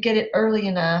hopefully, if you get it early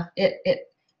enough, it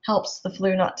helps the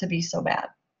flu not to be so bad.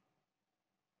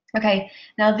 Okay,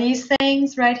 now these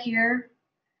things right here,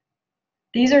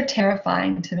 these are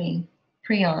terrifying to me,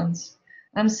 prions.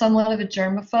 I'm somewhat of a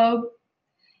germaphobe.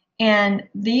 And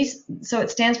these, so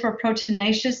it stands for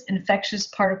proteinaceous infectious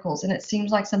particles, and it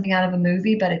seems like something out of a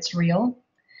movie, but it's real.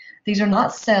 These are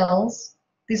not cells,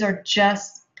 these are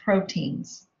just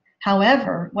proteins.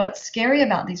 However, what's scary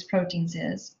about these proteins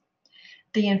is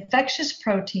the infectious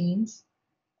proteins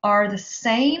are the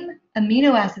same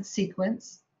amino acid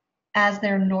sequence as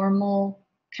their normal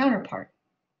counterpart.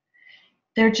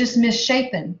 They're just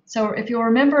misshapen. So if you'll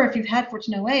remember, if you've had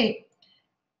 1408,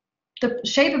 the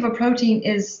shape of a protein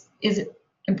is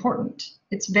important.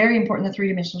 It's very important, the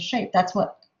three-dimensional shape. That's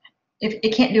what, if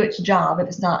it can't do its job if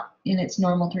it's not in its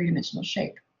normal three-dimensional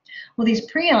shape. Well,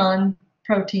 these prion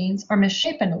proteins are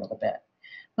misshapen a little bit.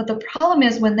 But the problem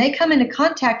is when they come into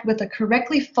contact with a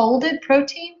correctly folded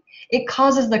protein, it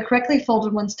causes the correctly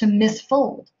folded ones to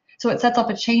misfold. So it sets off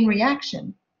a chain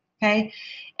reaction, okay?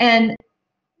 And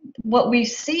what we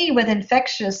see with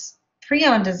infectious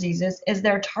prion diseases is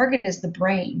their target is the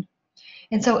brain.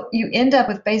 And so you end up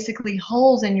with basically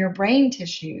holes in your brain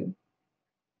tissue.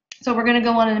 So we're going to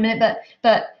go on in a minute,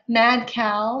 but mad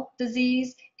cow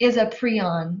disease is a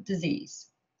prion disease,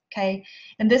 okay?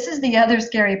 And this is the other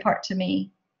scary part to me.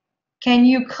 Can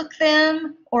you cook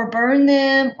them or burn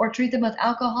them or treat them with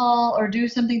alcohol or do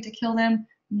something to kill them?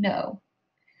 No.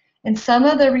 And some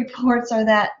of the reports are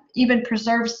that even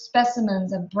preserved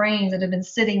specimens of brains that have been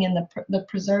sitting in the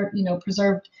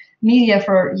preserved media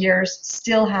for years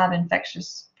still have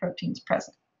infectious proteins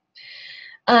present.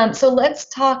 So let's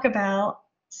talk about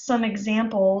some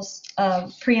examples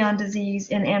of prion disease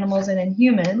in animals and in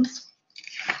humans.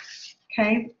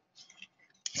 Okay.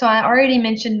 So I already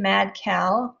mentioned mad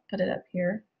cow. Put it up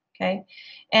here. Okay.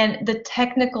 And the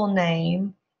technical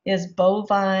name is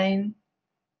bovine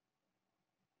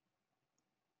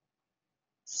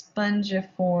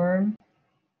spongiform.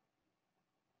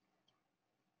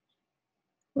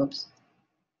 Whoops.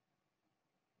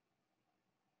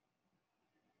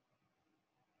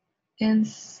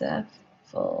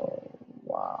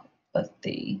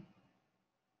 Encephalopathy.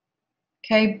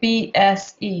 Okay,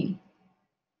 BSE.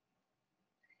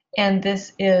 And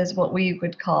this is what we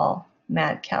would call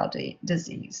mad cow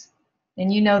disease.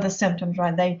 And you know the symptoms,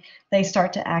 right? They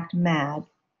start to act mad.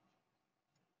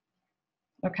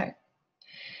 Okay.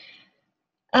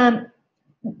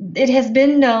 It has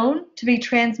been known to be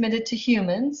transmitted to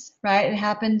humans, right?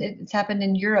 It's happened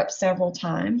in Europe several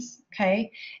times,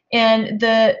 okay? And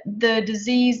the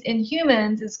disease in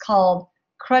humans is called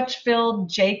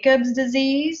Crutchfield-Jacobs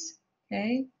disease,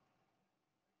 okay?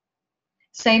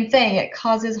 Same thing, it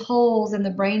causes holes in the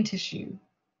brain tissue,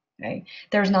 okay?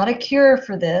 There's not a cure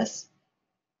for this.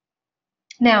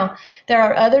 Now, there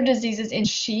are other diseases in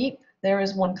sheep. There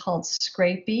is one called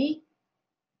scrapie.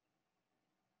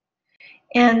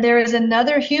 And there is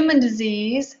another human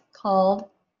disease called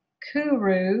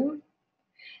Kuru,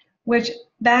 which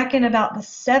back in about the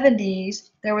 70s,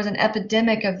 there was an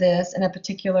epidemic of this in a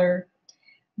particular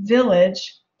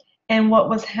village. And what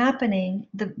was happening,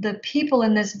 the people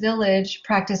in this village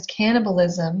practiced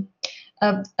cannibalism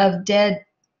of dead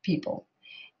people.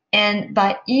 And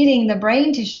by eating the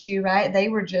brain tissue, right, they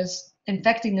were just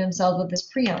infecting themselves with this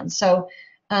prion. So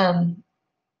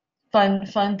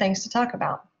fun things to talk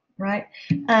about, right?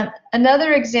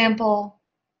 Another example,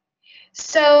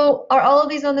 So are all of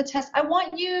these on the test? I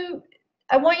want you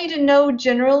to know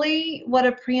generally what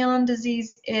a prion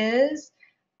disease is.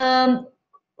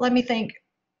 Let me think.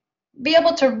 Be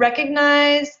able to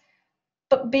recognize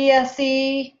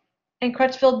BSE and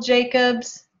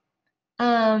Crutchfield-Jacobs.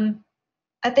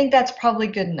 I think that's probably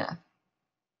good enough.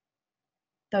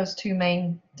 Those two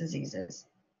main diseases.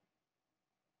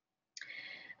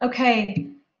 Okay,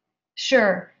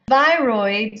 sure.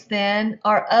 Viroids then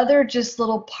are other just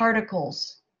little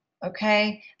particles.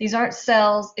 Okay, these aren't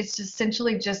cells, it's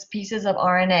essentially just pieces of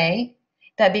RNA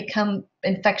that become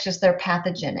infectious, they're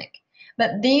pathogenic.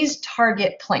 But these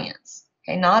target plants,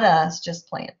 okay, not us, just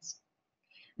plants.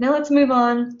 Now let's move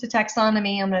on to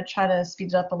taxonomy. I'm going to try to speed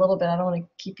it up a little bit. I don't want to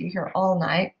keep you here all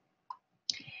night.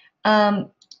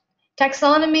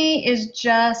 Taxonomy is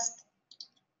just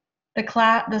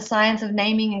the science of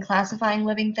naming and classifying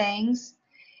living things.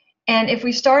 And if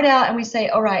we start out and we say,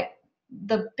 all right,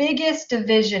 the biggest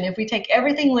division, if we take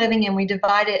everything living and we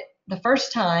divide it the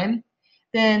first time,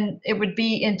 then it would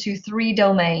be into 3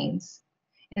 domains.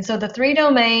 And so the 3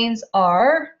 domains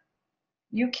are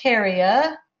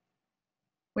eukarya,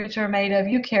 which are made of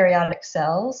eukaryotic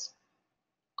cells,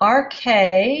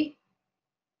 archaea,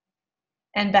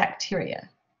 and bacteria.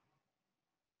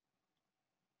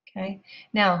 Okay,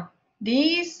 now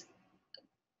these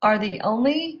are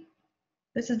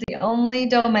this is the only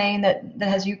domain that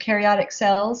has eukaryotic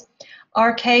cells.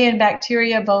 Archaea and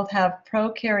bacteria both have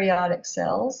prokaryotic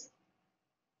cells.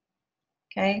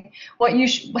 Okay,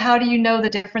 how do you know the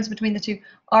difference between the two?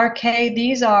 Archaea,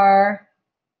 these are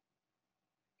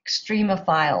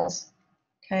extremophiles.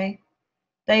 Okay,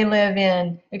 they live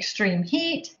in extreme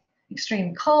heat,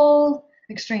 extreme cold,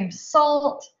 extreme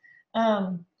salt,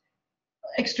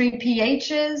 extreme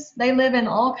pHs. They live in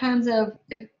all kinds of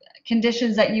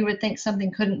conditions that you would think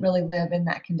something couldn't really live in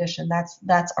that condition. That's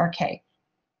archaea.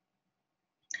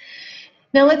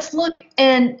 Now let's look,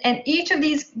 and each of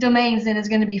these domains then is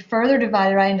going to be further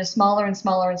divided right into smaller and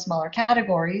smaller and smaller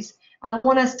categories. I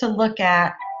want us to look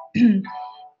at the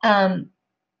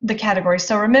categories.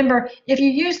 So remember, if you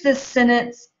use this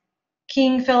sentence,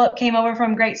 King Philip came over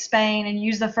from Great Spain, and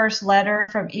use the first letter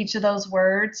from each of those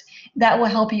words, that will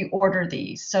help you order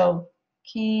these. So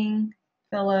King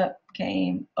Philip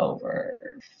came over.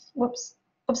 Whoops.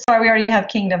 Oops, sorry, we already have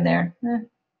kingdom there.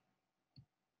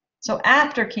 So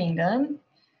after kingdom,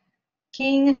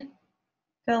 King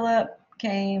Philip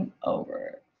came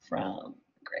over from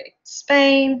Great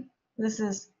Spain. This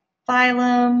is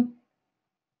phylum,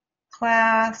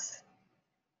 class,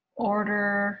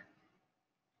 order,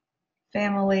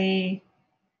 family,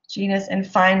 genus, and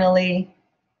finally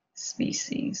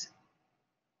species.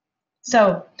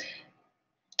 So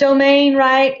domain,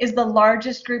 right, is the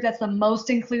largest group. That's the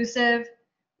most inclusive.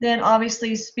 Then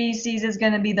obviously species is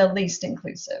going to be the least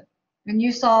inclusive. And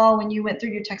you saw when you went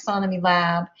through your taxonomy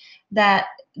lab that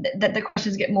the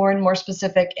questions get more and more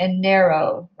specific and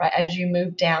narrow, right, as you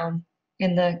move down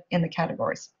in the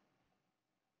categories.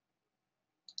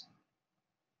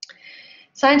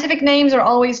 Scientific names are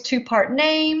always 2-part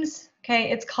names. Okay,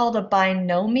 it's called a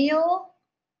binomial,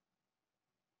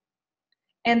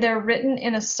 and they're written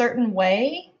in a certain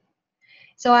way.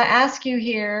 So I ask you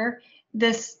here,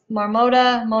 this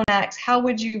Marmota monax, how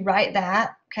would you write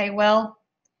that? Okay, well,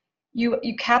 you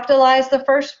capitalize the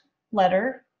first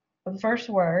letter of the first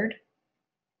word.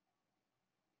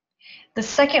 The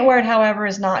second word, however,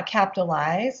 is not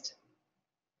capitalized.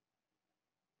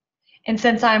 And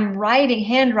since I'm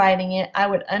handwriting it, I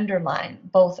would underline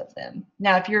both of them.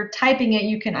 Now, if you're typing it,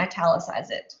 you can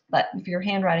italicize it, but if you're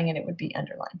handwriting it, it would be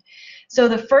underlined. So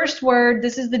the first word,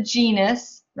 this is the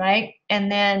genus, right?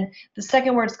 And then the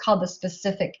second word is called the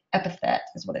specific epithet,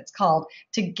 is what it's called.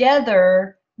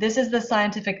 Together, this is the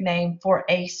scientific name for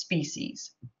a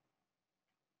species.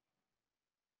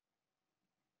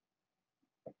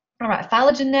 All right,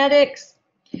 phylogenetics.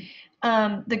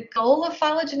 The goal of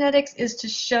phylogenetics is to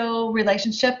show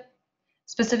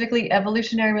specifically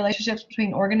evolutionary relationships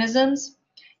between organisms.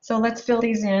 So let's fill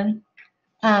these in.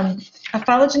 A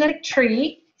phylogenetic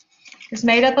tree is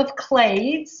made up of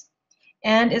clades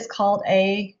and is called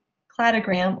a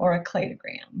cladogram or a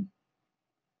cladogram.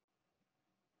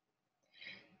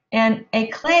 And a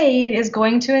clade is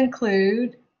going to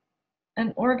include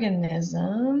an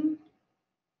organism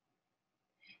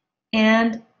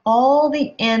and all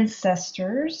the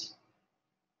ancestors.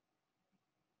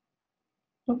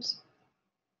 Oops.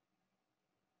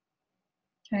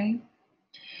 Okay.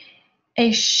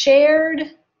 A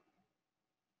shared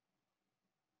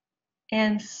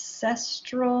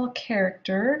ancestral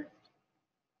character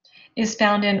is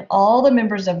found in all the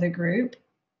members of the group,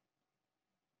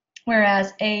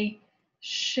 whereas a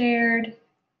shared,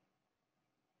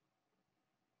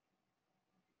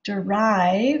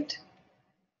 derived.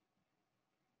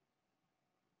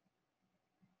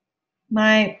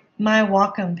 My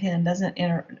Wacom pen doesn't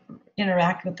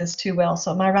interact with this too well,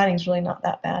 so my writing's really not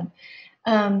that bad.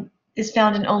 Is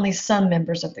found in only some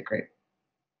members of the group.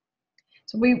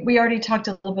 So we already talked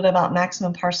a little bit about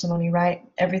maximum parsimony, right?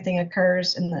 Everything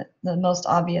occurs in the most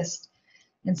obvious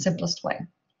and simplest way.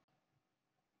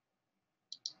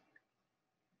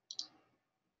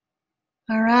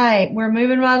 All right, we're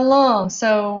moving right along.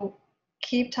 So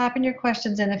keep typing your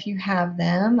questions in if you have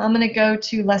them. I'm going to go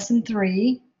to lesson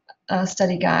 3,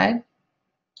 study guide.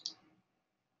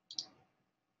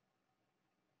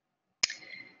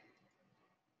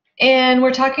 And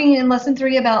we're talking in lesson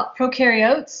 3 about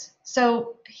prokaryotes.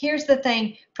 So here's the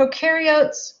thing,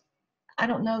 prokaryotes, I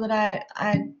don't know that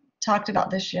I talked about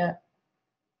this yet.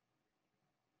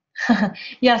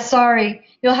 Yeah, sorry.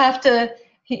 You'll have to,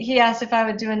 he asked if I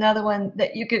would do another one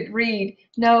that you could read.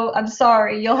 No, I'm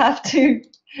sorry. You'll have to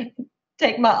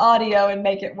take my audio and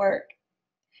make it work.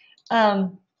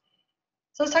 So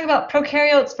let's talk about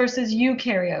prokaryotes versus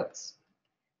eukaryotes.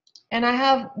 And I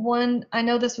have one, I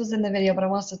know this was in the video, but I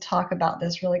want us to talk about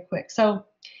this really quick. So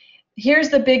here's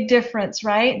the big difference,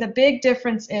 right? The big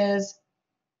difference is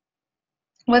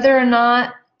whether or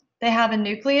not they have a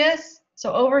nucleus.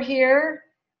 So over here,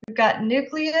 we've got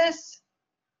nucleus.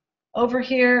 Over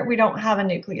here, we don't have a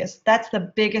nucleus. That's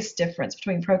the biggest difference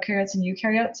between prokaryotes and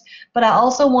eukaryotes. But I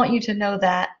also want you to know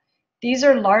that these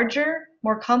are larger,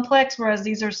 more complex, whereas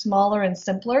these are smaller and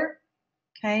simpler.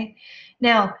 Okay.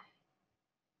 Now,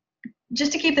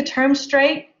 just to keep the term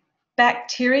straight,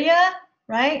 bacteria,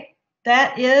 right?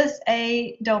 That is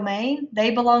a domain.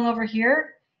 They belong over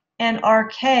here. And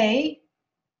archaea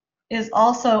is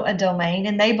also a domain,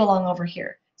 and they belong over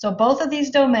here. So both of these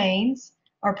domains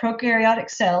are prokaryotic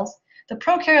cells. The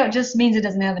prokaryote just means it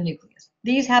doesn't have a nucleus.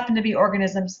 These happen to be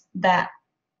organisms that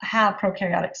have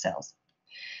prokaryotic cells.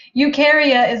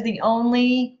 Eukarya is the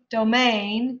only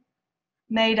domain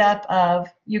made up of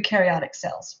eukaryotic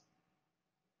cells.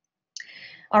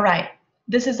 All right,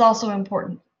 this is also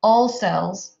important. All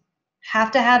cells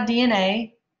have to have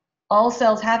DNA. All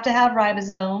cells have to have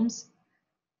ribosomes.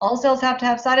 All cells have to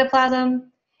have cytoplasm.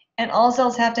 And all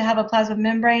cells have to have a plasma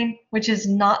membrane, which is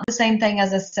not the same thing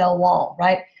as a cell wall,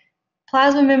 right?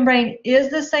 Plasma membrane is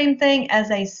the same thing as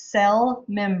a cell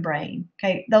membrane.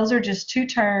 Okay, those are just two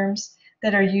terms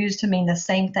that are used to mean the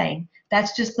same thing.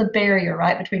 That's just the barrier,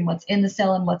 right, between what's in the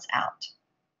cell and what's out.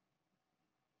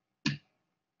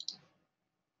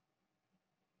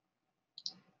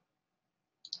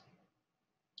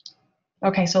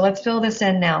 Okay, so let's fill this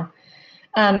in now.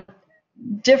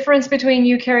 Difference between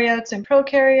eukaryotes and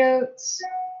prokaryotes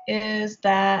is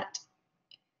that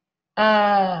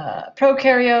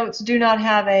prokaryotes do not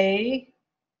have a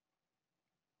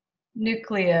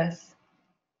nucleus.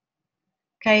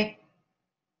 Okay.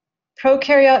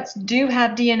 Prokaryotes do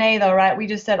have DNA though, right? We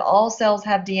just said all cells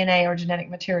have DNA or genetic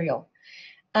material.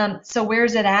 So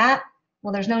where's it at?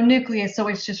 Well, there's no nucleus, so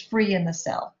it's just free in the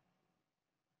cell.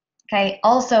 Okay.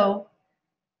 Also,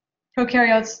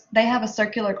 prokaryotes, they have a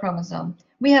circular chromosome.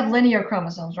 We have linear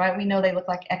chromosomes, right? We know they look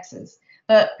like X's,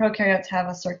 but prokaryotes have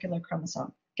a circular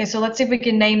chromosome. Okay, so let's see if we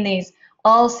can name these.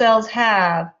 All cells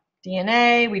have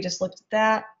DNA. We just looked at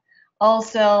that. All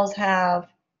cells have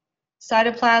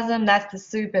cytoplasm. That's the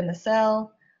soup in the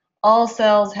cell. All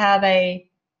cells have a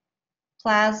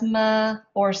plasma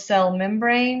or cell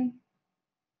membrane.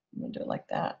 I'm going to do it like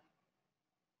that.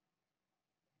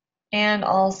 And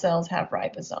all cells have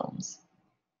ribosomes.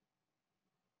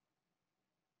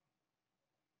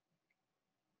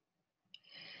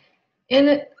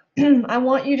 I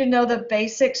want you to know the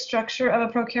basic structure of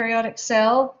a prokaryotic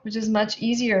cell, which is much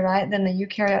easier, right, than the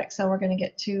eukaryotic cell we're going to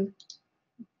get to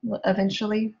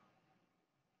eventually.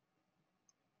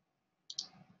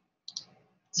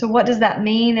 So what does that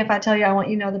mean if I tell you I want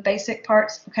you to know the basic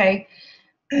parts? Okay,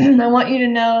 I want you to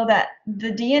know that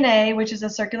the DNA, which is a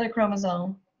circular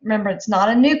chromosome, remember it's not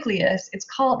a nucleus, they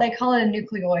call it a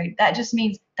nucleoid. That just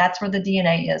means that's where the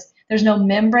DNA is. There's no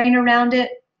membrane around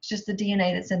it, it's just the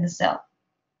DNA that's in the cell.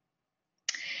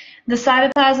 The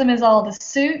cytoplasm is all the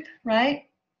soup, right?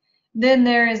 Then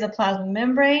there is a plasma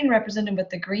membrane represented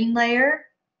with the green layer.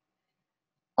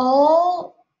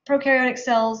 All prokaryotic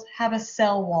cells have a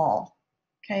cell wall,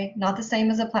 okay? Not the same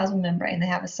as a plasma membrane, they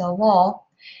have a cell wall.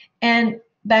 And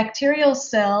bacterial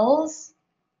cells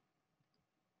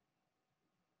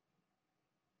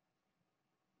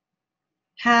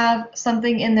have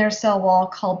something in their cell wall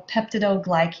called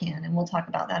peptidoglycan, and we'll talk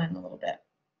about that in a little bit.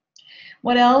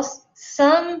 What else?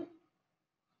 Some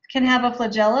can have a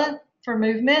flagella. for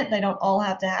movement. They don't all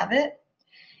have to have it.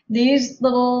 These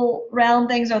little round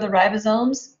things are the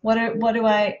ribosomes. What do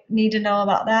I need to know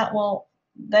about that? Well,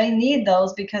 they need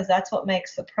those because that's what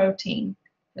makes the protein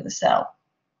for the cell.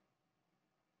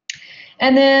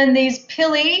 And then these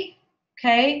pili,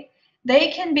 okay,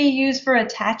 they can be used for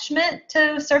attachment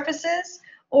to surfaces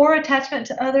or attachment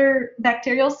to other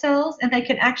bacterial cells, and they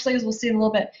can actually, as we'll see in a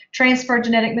little bit, transfer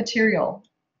genetic material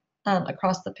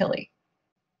across the pili.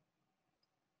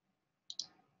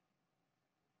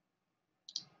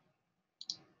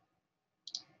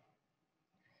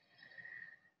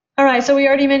 All right, so we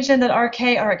already mentioned that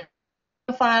RK are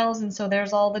files, and so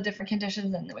there's all the different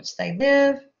conditions in which they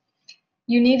live.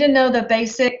 You need to know the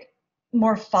basic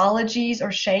morphologies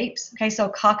or shapes. Okay, so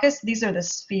coccus, these are the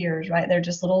spheres, right? They're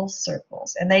just little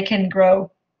circles, and they can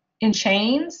grow in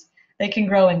chains. They can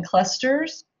grow in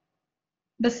clusters.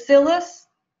 Bacillus,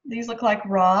 these look like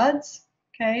rods,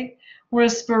 okay?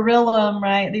 Whereas spirillum,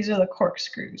 right, these are the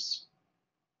corkscrews.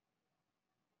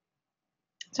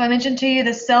 So I mentioned to you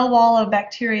the cell wall of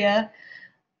bacteria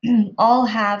all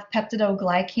have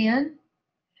peptidoglycan,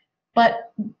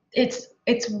 but it's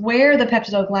where the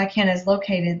peptidoglycan is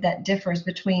located that differs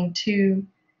between two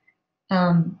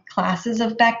classes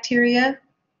of bacteria.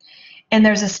 And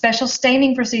there's a special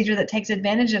staining procedure that takes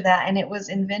advantage of that, and it was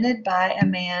invented by a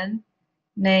man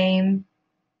named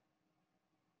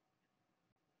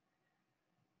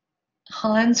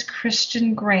Hans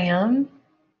Christian Graham.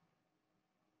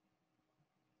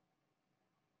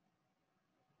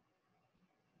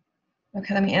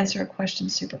 Okay, let me answer a question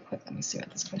super quick. Let me see what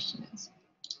this question is.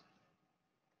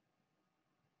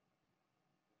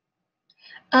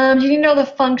 You need to know the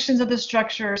functions of the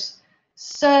structures.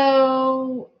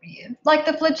 So, like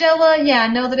the flagella, yeah,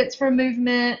 know that it's for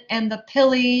movement, and the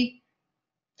pili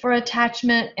for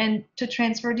attachment and to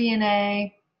transfer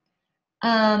DNA.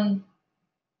 And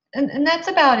that's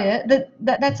about it.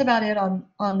 That's about it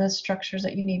on the structures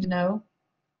that you need to know.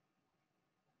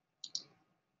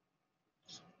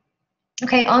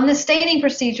 Okay, on the staining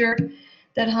procedure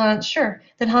that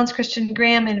Hans Christian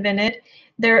Graham invented,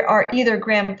 there are either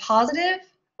gram-positive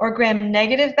or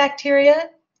gram-negative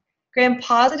bacteria.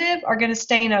 Gram-positive are going to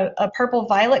stain a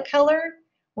purple-violet color,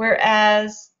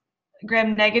 whereas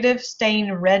gram-negative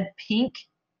stain red-pink.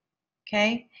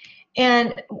 Okay,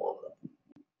 and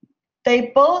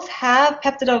they both have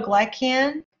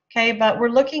peptidoglycan. Okay, but we're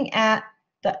looking at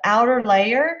the outer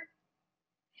layer.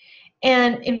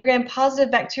 And in gram-positive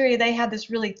bacteria, they have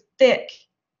this really thick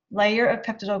layer of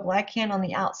peptidoglycan on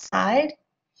the outside,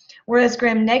 whereas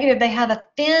gram-negative, they have a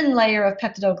thin layer of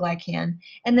peptidoglycan,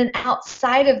 and then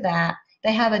outside of that,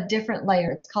 they have a different layer.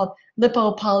 It's called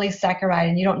lipopolysaccharide,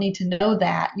 and you don't need to know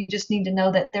that. You just need to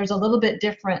know that there's a little bit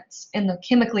difference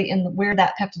chemically in where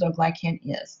that peptidoglycan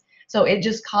is. So it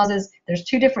just causes, there's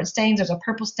two different stains. There's a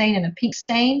purple stain and a pink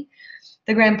stain.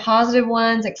 The gram-positive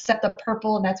ones accept the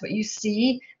purple, and that's what you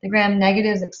see. The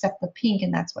gram-negatives accept the pink,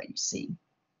 and that's what you see.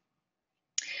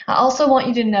 I also want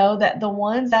you to know that the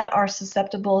ones that are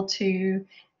susceptible to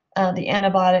the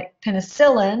antibiotic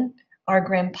penicillin are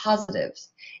gram-positives.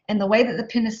 And the way that the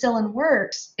penicillin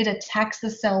works, it attacks the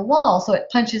cell wall, so it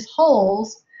punches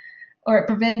holes, or it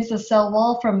prevents the cell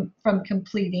wall from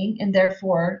completing, and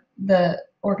therefore the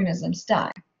organisms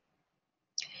die.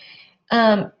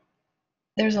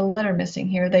 There's a letter missing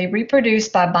here. They reproduce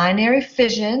by binary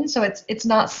fission, so it's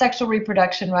not sexual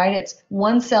reproduction, right? It's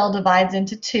one cell divides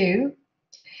into two,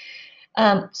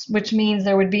 which means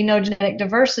there would be no genetic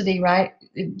diversity, right?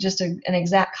 Just an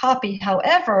exact copy.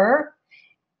 However,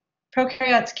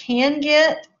 prokaryotes can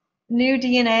get new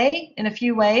DNA in a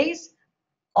few ways.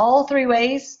 All three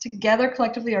ways together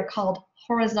collectively are called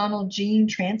horizontal gene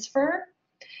transfer.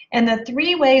 And the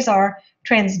three ways are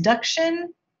transduction,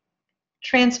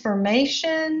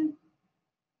 transformation,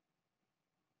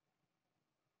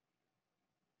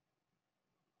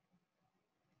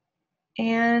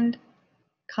 and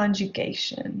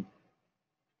conjugation.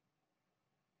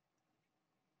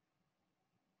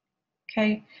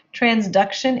 Okay,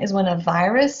 transduction is when a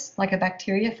virus, like a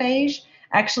bacteriophage,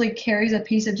 actually carries a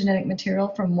piece of genetic material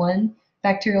from one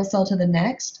bacterial cell to the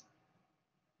next.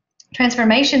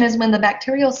 Transformation is when the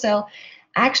bacterial cell,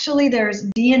 actually there's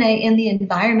DNA in the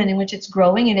environment in which it's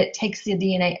growing, and it takes the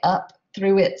DNA up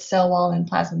through its cell wall and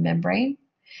plasma membrane.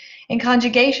 And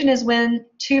conjugation is when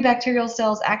two bacterial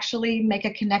cells actually make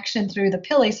a connection through the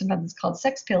pili, sometimes it's called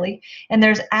sex pili, and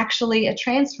there's actually a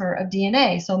transfer of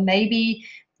DNA. So maybe,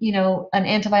 you know, an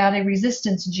antibiotic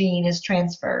resistance gene is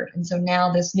transferred, and so now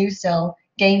this new cell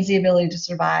gains the ability to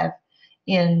survive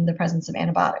in the presence of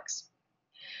antibiotics.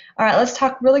 All right, let's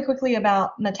talk really quickly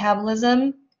about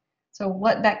metabolism. So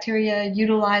what bacteria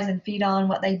utilize and feed on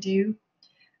what they do?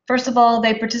 First of all,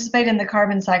 they participate in the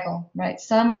carbon cycle, right?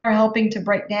 Some are helping to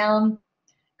break down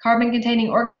carbon-containing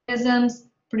organisms,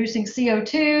 producing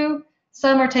CO2.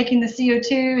 Some are taking the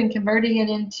CO2 and converting it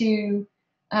into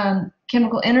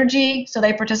chemical energy, so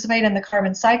they participate in the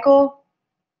carbon cycle.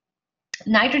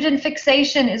 Nitrogen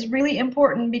fixation is really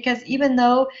important because even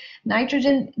though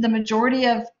nitrogen, the majority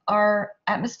of our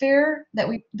atmosphere,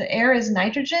 the air is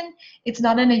nitrogen, it's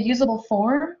not in a usable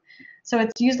form. So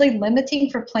it's usually limiting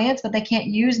for plants, but they can't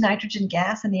use nitrogen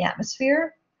gas in the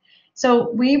atmosphere. So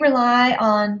we rely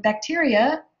on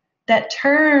bacteria that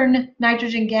turn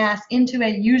nitrogen gas into a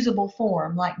usable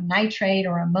form, like nitrate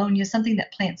or ammonia, something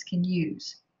that plants can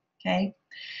use. Okay.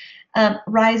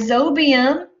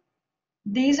 Rhizobium,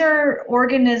 these are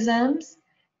organisms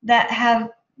that have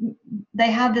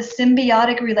this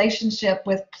symbiotic relationship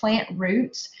with plant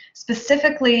roots,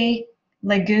 specifically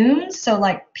legumes, so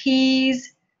like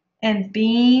peas and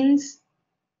beans.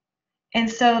 And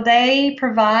so they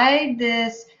provide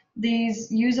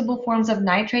these usable forms of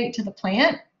nitrate to the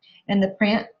plant, and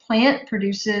the plant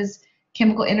produces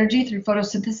chemical energy through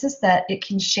photosynthesis that it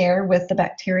can share with the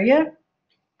bacteria.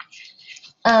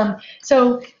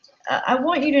 So I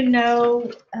want you to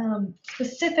know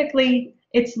specifically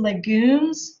it's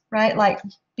legumes, right? Like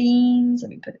beans,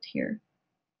 let me put it here.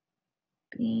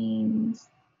 Beans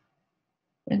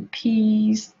and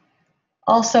peas.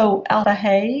 Also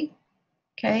alpha-hay,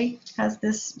 okay, has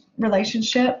this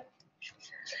relationship.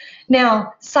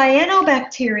 Now,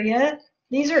 cyanobacteria,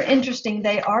 these are interesting.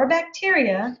 They are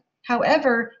bacteria,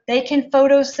 however, they can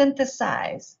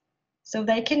photosynthesize. So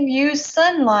they can use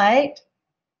sunlight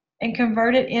and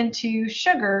convert it into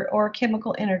sugar or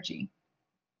chemical energy.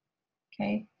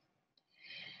 Okay.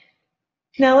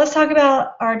 Now let's talk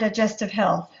about our digestive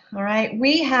health. All right.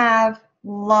 We have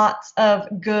lots of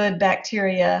good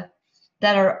bacteria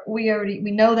that we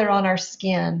know they're on our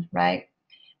skin, right?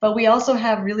 But we also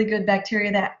have really good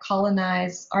bacteria that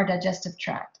colonize our digestive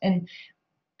tract. And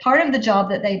part of the job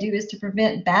that they do is to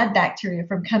prevent bad bacteria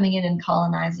from coming in and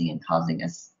colonizing and causing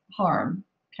us harm.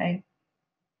 Okay.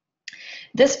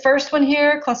 This first one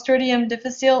here, Clostridium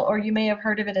difficile, or you may have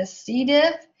heard of it as C.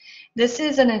 diff. This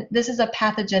is a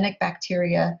pathogenic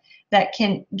bacteria that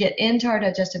can get into our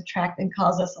digestive tract and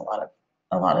cause us a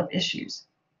lot of issues.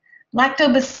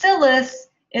 Lactobacillus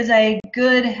is a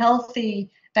good, healthy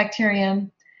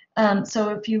bacterium. So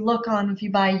if you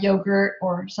buy yogurt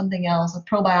or something else, a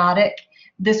probiotic,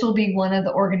 this will be one of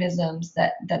the organisms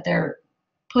that they're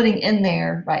putting in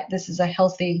there, right? This is a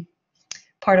healthy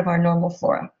part of our normal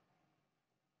flora.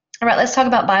 All right, let's talk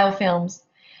about biofilms.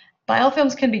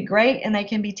 Biofilms can be great and they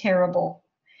can be terrible.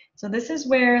 So this is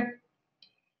where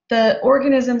the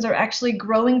organisms are actually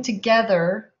growing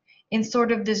together in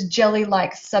sort of this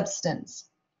jelly-like substance.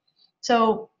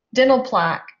 So dental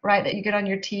plaque, right, that you get on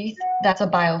your teeth, that's a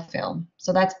biofilm.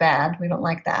 So that's bad. We don't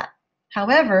like that.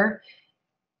 However,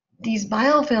 these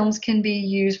biofilms can be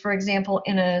used, for example,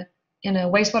 in a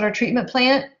wastewater treatment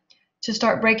plant to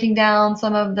start breaking down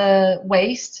some of the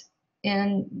waste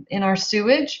in our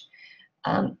sewage.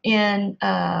 In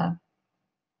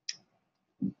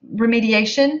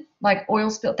remediation, like oil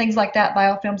spill, things like that,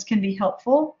 biofilms can be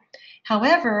helpful.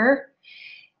 However,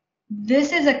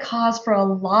 this is a cause for a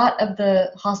lot of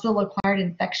the hospital-acquired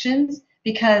infections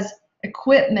because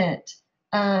equipment,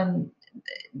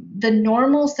 the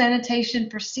normal sanitation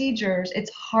procedures,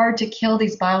 it's hard to kill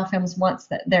these biofilms once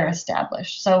that they're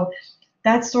established. So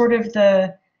that's sort of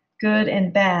the good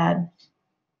and bad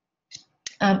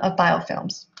of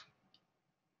biofilms.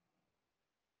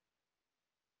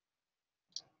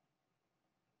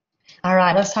 All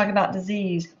right, let's talk about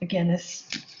disease. Again, this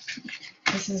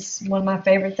is one of my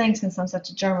favorite things since I'm such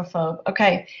a germaphobe.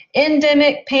 Okay,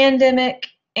 endemic, pandemic,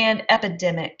 and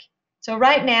epidemic. So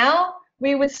right now,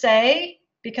 we would say,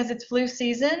 because it's flu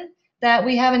season, that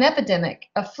we have an epidemic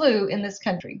of flu in this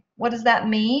country. What does that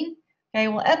mean? Okay,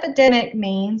 well, epidemic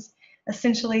means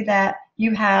essentially that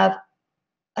you have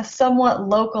a somewhat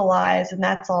localized, and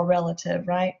that's all relative,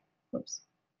 right? Oops.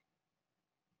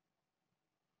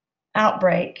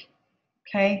 Outbreak,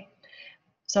 okay?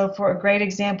 So for a great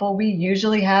example, we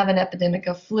usually have an epidemic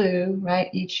of flu, right,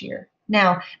 each year.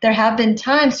 Now, there have been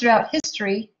times throughout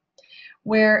history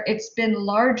where it's been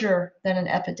larger than an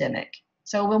epidemic.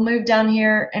 So we'll move down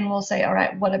here and we'll say, all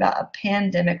right, what about a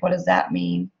pandemic? What does that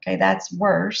mean? Okay, that's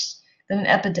worse than an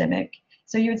epidemic.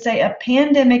 So you would say a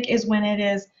pandemic is when it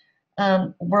is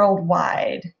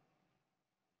worldwide.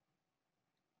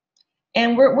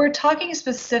 And we're talking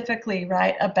specifically,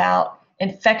 right, about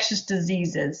infectious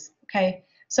diseases, okay?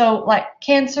 So like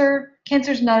cancer,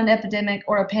 cancer is not an epidemic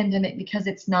or a pandemic because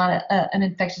it's not an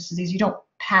infectious disease. You don't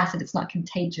pass it. It's not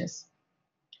contagious.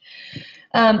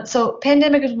 So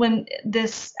pandemic is when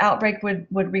this outbreak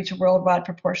would reach a worldwide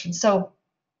proportion. So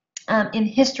in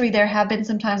history, there have been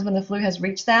some times when the flu has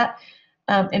reached that.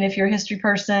 And if you're a history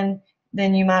person,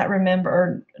 then you might remember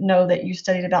or know that you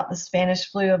studied about the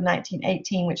Spanish flu of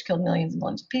 1918, which killed millions and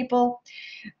millions of people.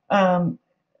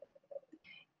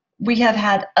 We have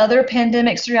had other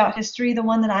pandemics throughout history. The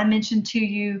one that I mentioned to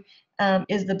you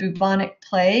is the bubonic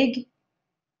plague,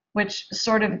 which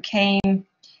sort of came,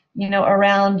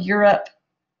 around Europe,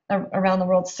 around the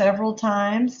world several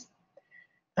times.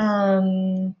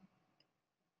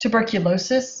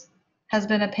 Tuberculosis has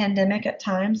been a pandemic at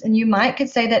times, and you could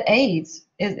say that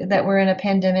that we're in a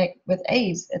pandemic with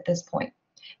AIDS at this point.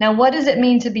 Now, what does it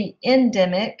mean to be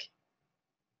endemic?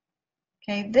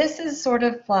 Okay, this is sort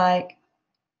of like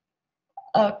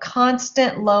a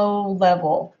constant low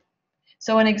level.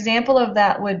 So an example of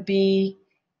that would be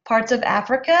parts of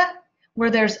Africa where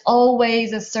there's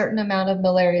always a certain amount of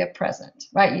malaria present,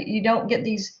 right? You don't get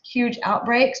these huge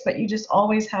outbreaks, but you just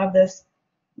always have this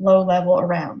low level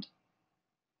around.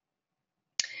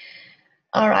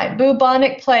 All right,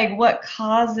 bubonic plague, what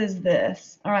causes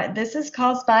this? All right, this is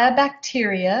caused by a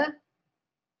bacteria.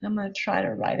 I'm going to try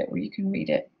to write it where you can read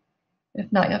it. If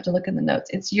not, you have to look in the notes.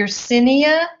 It's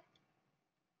Yersinia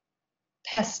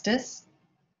pestis.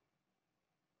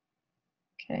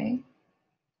 Okay.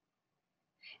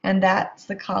 And that's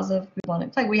the cause of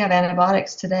bubonic plague. We have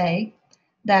antibiotics today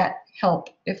that help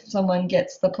if someone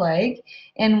gets the plague.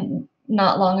 And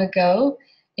not long ago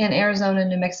in Arizona and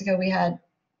New Mexico, we had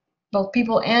both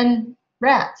people and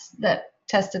rats that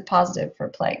tested positive for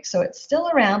plague. So it's still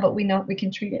around, but we know we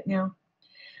can treat it now.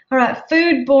 All right,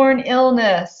 foodborne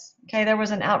illness. Okay, there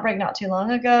was an outbreak not too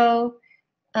long ago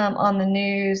on the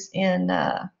news in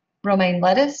romaine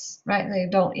lettuce, right? They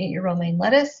don't eat your romaine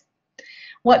lettuce.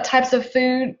 What types of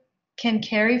food can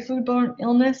carry foodborne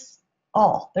illness?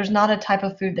 All. There's not a type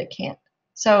of food that can't.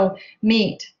 So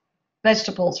meat,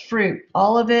 vegetables, fruit,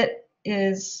 all of it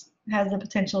has the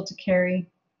potential to carry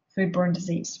foodborne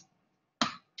disease.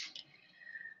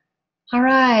 All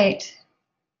right.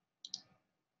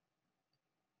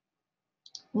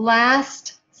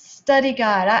 Last study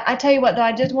guide. I tell you what, though,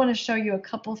 I did want to show you a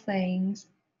couple things.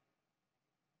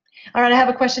 All right, I have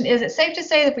a question. Is it safe to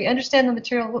say that if we understand the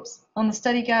material, on the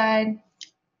study guide,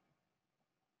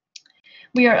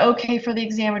 we are okay for the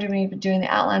exam, or do we need to be doing the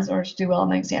outlines in order to do well on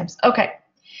the exams? Okay.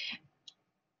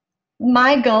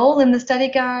 My goal in the study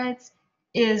guides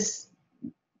is,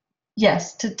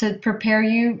 yes, to prepare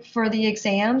you for the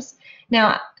exams.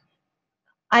 Now,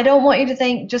 I don't want you to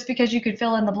think just because you could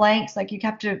fill in the blanks, like you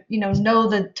have to, know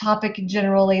the topic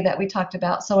generally that we talked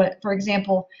about. So, for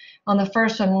example, on the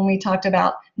first one, when we talked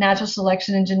about natural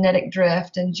selection and genetic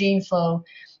drift and gene flow,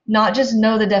 not just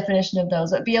know the definition of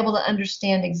those, but be able to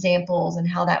understand examples and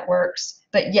how that works.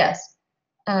 But yes,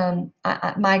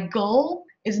 my goal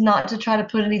is not to try to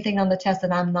put anything on the test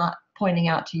that I'm not pointing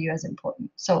out to you as important.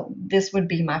 So this would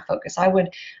be my focus. I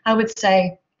would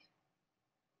say,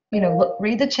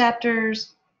 read the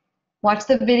chapters, watch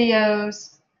the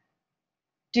videos,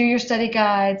 do your study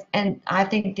guides, and I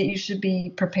think that you should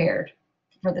be prepared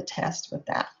for the test with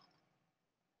that.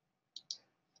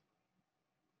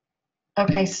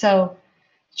 Okay, so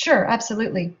sure,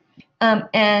 absolutely.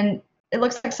 And it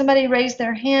looks like somebody raised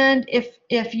their hand.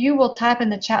 If you will type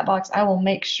in the chat box, I will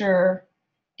make sure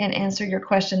and answer your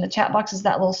question. The chat box is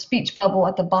that little speech bubble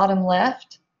at the bottom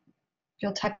left. If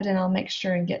you'll type it in, I'll make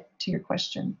sure and get to your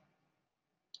question.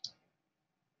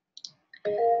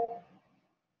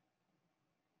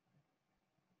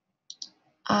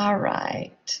 All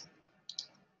right.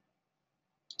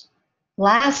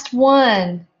 Last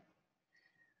one.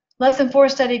 Lesson 4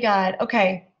 study guide.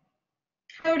 Okay.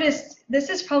 Protists, this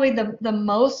is probably the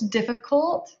most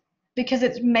difficult because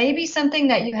it's maybe something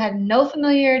that you had no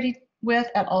familiarity with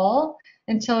at all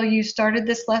until you started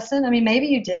this lesson. I mean, maybe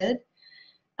you did.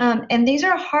 And these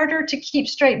are harder to keep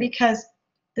straight because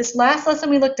this last lesson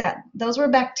we looked at, those were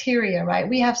bacteria, right?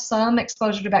 We have some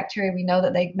exposure to bacteria. We know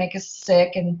that they make us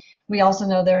sick, and we also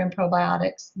know they're in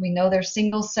probiotics. We know they're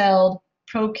single-celled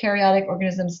prokaryotic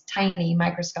organisms, tiny,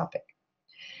 microscopic.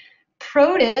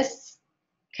 Protists,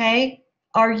 okay,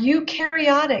 are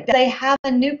eukaryotic. They have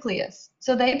a nucleus.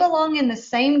 So they belong in the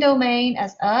same domain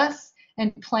as us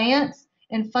and plants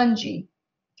and fungi,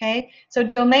 okay? So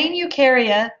domain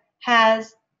eukarya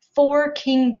has 4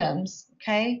 kingdoms,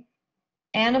 okay?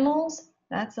 Animals,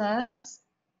 that's us.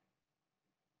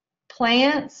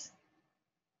 Plants,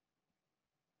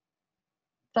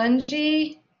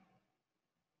 fungi,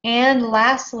 and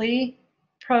lastly,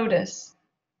 protists.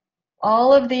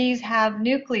 All of these have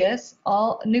nuclei.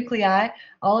 All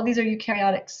of these are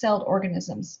eukaryotic celled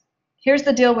organisms. Here's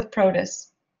the deal with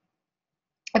protists.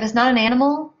 If it's not an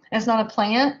animal, and it's not a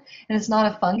plant, and it's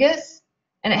not a fungus,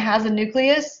 and it has a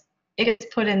nucleus, it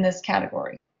gets put in this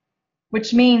category,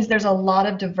 which means there's a lot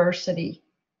of diversity,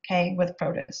 okay, with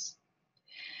protists.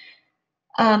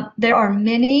 There are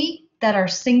many that are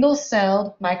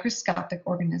single-celled microscopic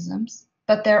organisms,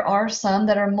 but there are some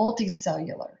that are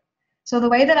multicellular. So the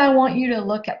way that I want you to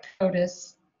look at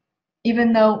protists,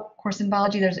 even though, of course, in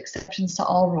biology there's exceptions to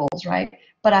all rules, right?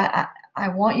 But I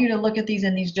want you to look at these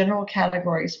in these general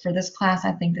categories. For this class,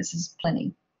 I think this is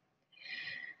plenty.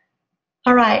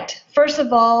 All right, first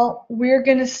of all, we're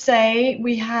going to say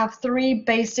we have three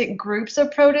basic groups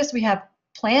of protists. We have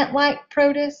plant-like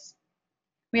protists,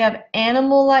 we have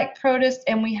animal-like protists,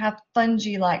 and we have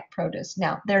fungi-like protists.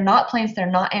 Now, they're not plants, they're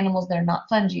not animals, they're not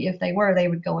fungi. If they were, they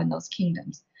would go in those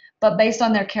kingdoms. But based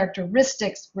on their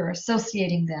characteristics, we're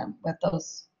associating them with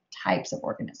those types of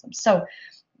organisms. So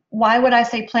why would I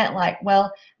say plant-like?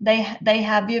 Well, they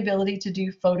have the ability to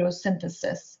do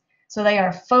photosynthesis. So they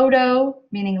are photo,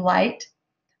 meaning light,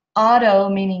 auto,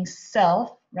 meaning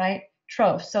self, right?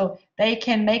 Troph. So they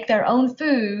can make their own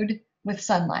food with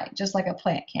sunlight, just like a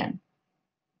plant can.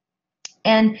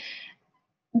 And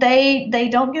they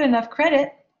don't get enough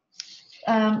credit.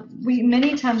 We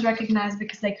many times recognize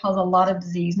because they cause a lot of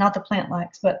disease, not the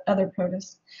plant-likes, but other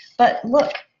protists. But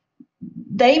look,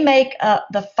 they make up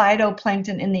the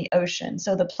phytoplankton in the ocean.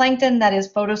 So the plankton that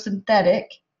is photosynthetic,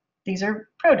 these are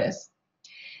protists,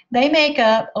 they make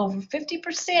up over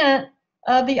 50%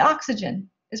 of the oxygen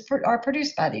are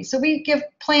produced by these. So we give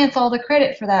plants all the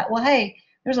credit for that. Well, hey,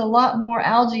 there's a lot more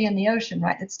algae in the ocean,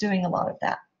 right, that's doing a lot of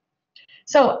that.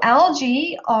 So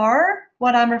algae are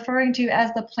what I'm referring to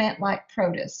as the plant-like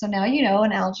protist. So now you know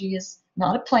an algae is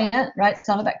not a plant, right? It's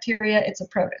not a bacteria, it's a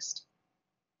protist.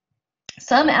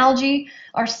 Some algae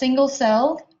are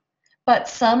single-celled, but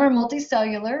some are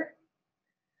multicellular.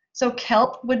 So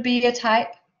kelp would be a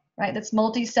type, right, that's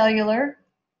multicellular.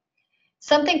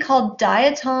 Something called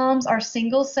diatoms are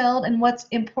single-celled, and what's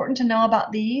important to know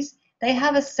about these, they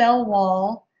have a cell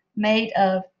wall made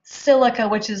of silica,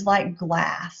 which is like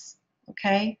glass,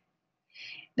 okay?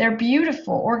 They're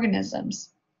beautiful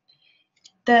organisms.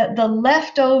 The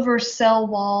leftover cell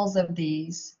walls of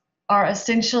these are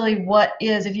essentially what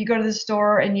is, if you go to the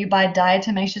store and you buy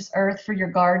diatomaceous earth for your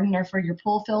garden or for your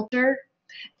pool filter,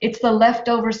 it's the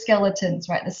leftover skeletons,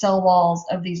 right, the cell walls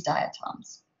of these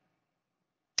diatoms.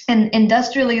 And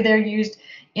industrially, they're used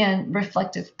in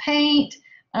reflective paint,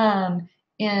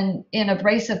 in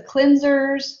abrasive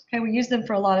cleansers. Okay, we use them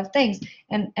for a lot of things.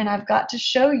 And I've got to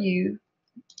show you,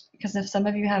 because if some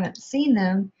of you haven't seen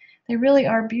them, they really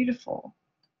are beautiful.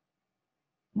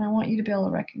 And I want you to be able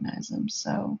to recognize them.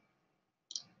 So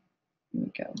here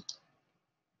we go.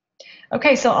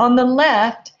 Okay, so on the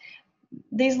left,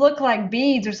 these look like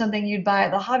beads or something you'd buy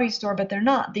at the hobby store, but they're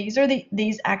not. These are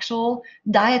these actual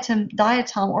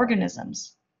diatom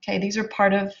organisms. Okay, these are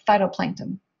part of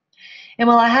phytoplankton. And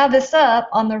while I have this up,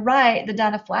 on the right, the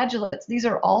dinoflagellates, these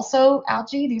are also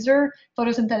algae. These are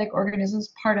photosynthetic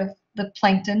organisms, part of the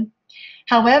plankton.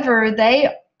 However,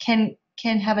 they can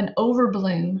have an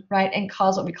overbloom, right, and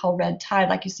cause what we call red tide,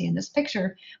 like you see in this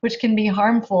picture, which can be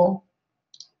harmful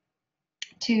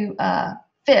to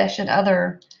fish and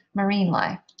other marine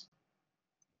life.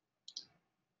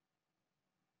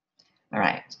 All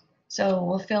right, so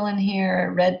we'll fill in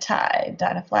here red tide,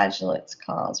 dinoflagellates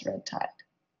cause red tide.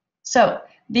 So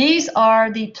these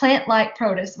are the plant-like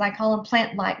protists, and I call them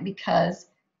plant-like because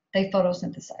they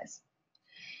photosynthesize.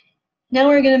 Now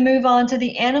we're going to move on to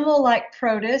the animal-like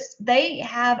protists. They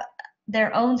have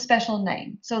their own special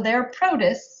name. So they're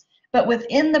protists, but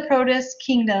within the protist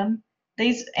kingdom,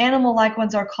 these animal-like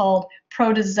ones are called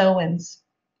protozoans.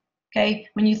 Okay,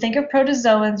 when you think of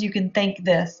protozoans, you can think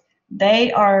this. They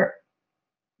are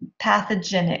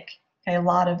pathogenic, okay, a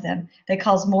lot of them. They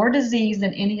cause more disease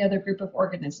than any other group of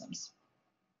organisms.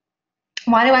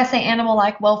 Why do I say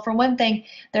animal-like? Well, for one thing,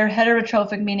 they're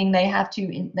heterotrophic, meaning they have to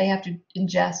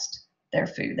ingest their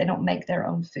food. They don't make their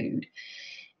own food.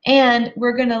 And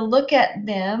we're going to look at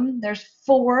them. There's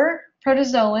 4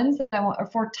 protozoans, or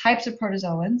 4 types of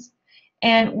protozoans,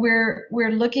 and we're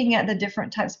looking at the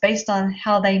different types based on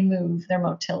how they move, their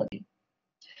motility.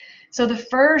 So the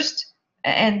first,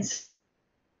 and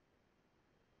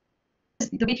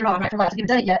the week you're on, right, for last, I haven't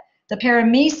done it yet, the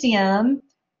paramecium,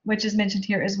 which is mentioned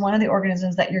here, is one of the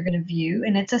organisms that you're going to view,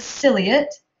 and it's a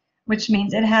ciliate, which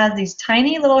means it has these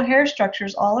tiny little hair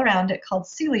structures all around it called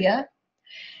cilia.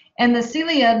 And the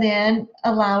cilia then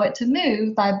allow it to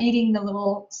move by beating the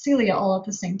little cilia all at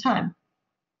the same time.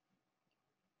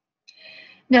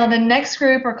 Now the next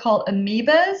group are called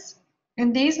amoebas,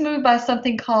 and these move by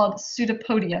something called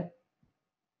pseudopodia.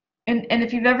 And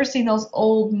if you've ever seen those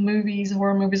old movies,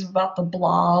 horror movies about the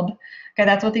blob, okay,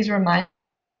 that's what these remind.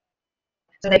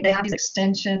 So they have these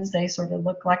extensions, they sort of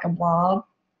look like a blob.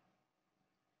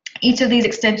 Each of these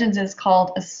extensions is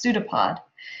called a pseudopod.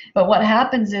 But what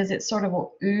happens is it sort of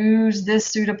will ooze this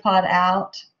pseudopod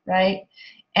out, right?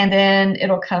 And then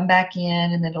it'll come back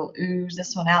in and it'll ooze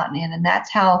this one out and in. And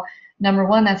that's how, number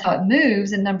one, that's how it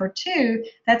moves. And number two,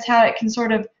 that's how it can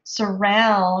sort of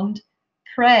surround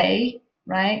prey,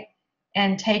 right?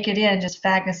 And take it in, just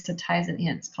phagocytize it in.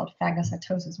 It's called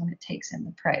phagocytosis when it takes in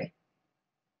the prey.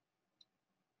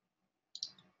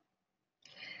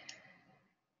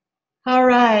 All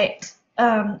right.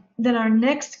 Then our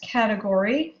next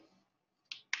category.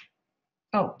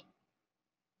 Oh,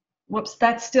 whoops,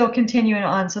 that's still continuing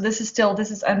on. So this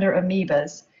is under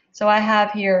amoebas. So I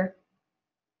have here,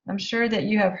 I'm sure that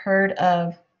you have heard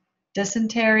of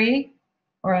dysentery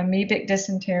or amoebic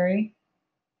dysentery,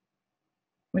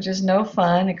 which is no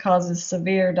fun. It causes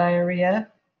severe diarrhea.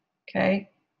 Okay.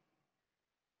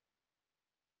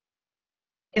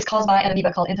 It's caused by an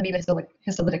amoeba called Entamoeba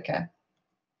histolytica.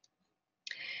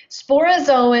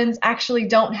 Sporozoans actually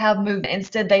don't have movement.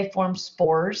 Instead, they form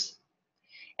spores.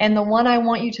 And the one I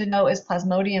want you to know is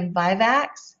Plasmodium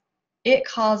vivax. It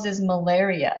causes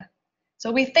malaria. So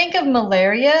we think of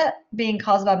malaria being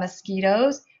caused by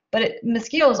mosquitoes, but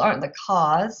mosquitoes aren't the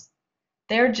cause.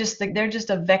 They're just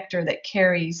a vector that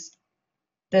carries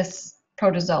this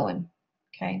protozoan.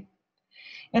 Okay.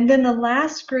 And then the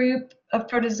last group of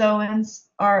protozoans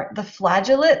are the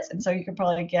flagellates, and so you can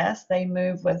probably guess they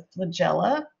move with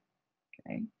flagella.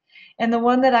 Okay. And the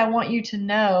one that I want you to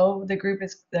know, the group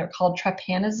they're called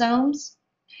trypanosomes.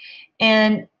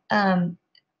 And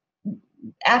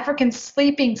African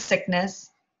sleeping sickness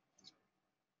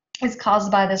is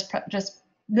caused by this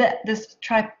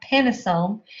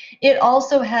trypanosome. It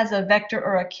also has a vector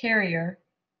or a carrier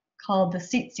called the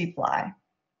tsetse fly.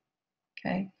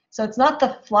 Okay, so it's not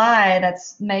the fly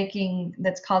that's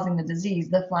causing the disease.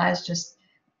 The fly is just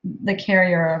the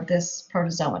carrier of this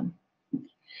protozoan.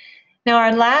 Now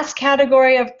our last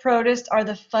category of protists are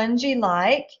the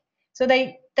fungi-like. So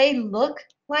they look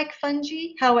like fungi.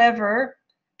 However,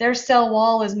 their cell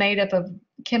wall is made up of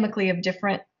chemically of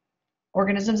different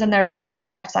organisms, and their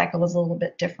cycle is a little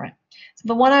bit different. So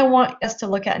the one I want us to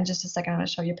look at in just a second, I'm going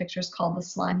to show you a picture, is called the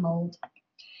slime mold.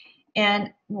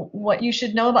 And what you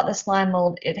should know about the slime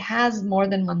mold, it has more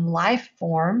than one life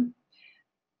form,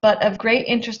 but of great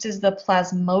interest is the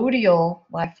plasmodial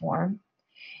life form,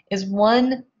 is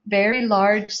one very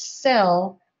large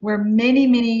cell where many,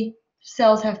 many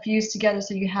cells have fused together.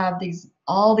 So you have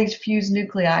all these fused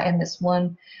nuclei in this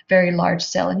one very large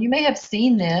cell. And you may have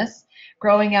seen this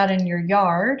growing out in your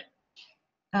yard.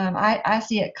 I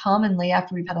see it commonly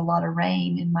after we've had a lot of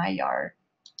rain in my yard.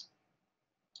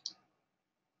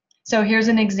 So here's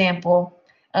an example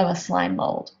of a slime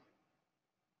mold.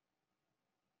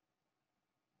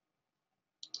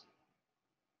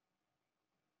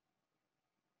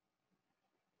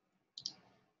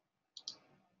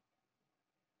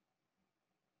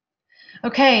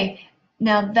 Okay,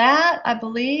 now that, I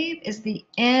believe, is the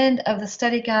end of the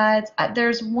study guides.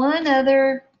 There's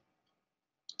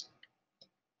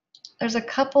a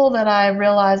couple that I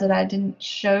realized that I didn't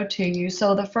show to you.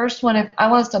 So the first one, if I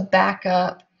want us to back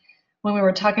up, when we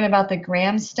were talking about the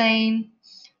gram stain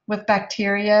with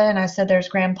bacteria, and I said there's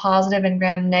gram-positive and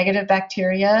gram-negative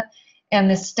bacteria, and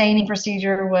this staining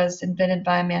procedure was invented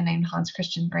by a man named Hans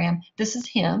Christian Gram. This is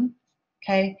him,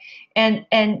 okay? And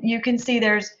you can see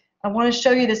I want to show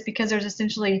you this because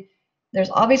there's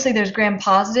obviously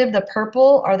gram-positive. The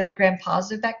purple are the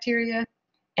gram-positive bacteria,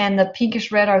 and the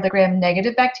pinkish red are the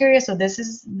gram-negative bacteria. So this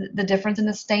is the difference in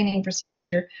the staining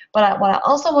procedure. But what I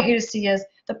also want you to see is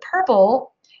the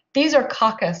purple, these are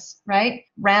coccus, right?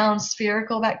 Round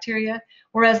spherical bacteria.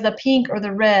 Whereas the pink or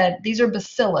the red, these are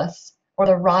bacillus, or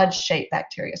the rod-shaped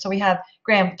bacteria. So we have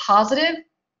gram-positive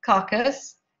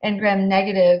coccus and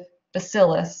gram-negative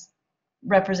bacillus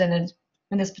represented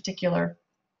in this particular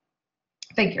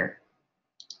figure.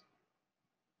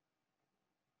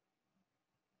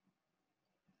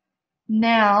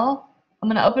 Now I'm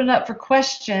going to open it up for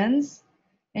questions,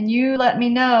 and you let me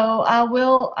know. I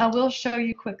will show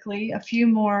you quickly a few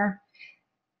more.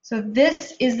 So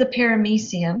this is the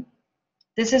paramecium.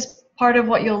 This is part of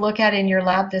what you'll look at in your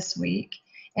lab this week.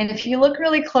 And if you look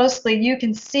really closely, you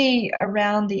can see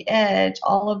around the edge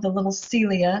all of the little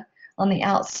cilia on the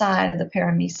outside of the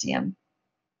paramecium.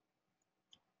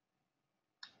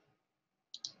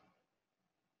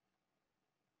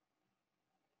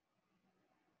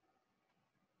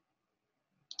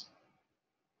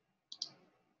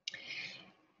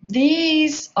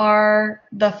 These are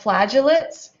the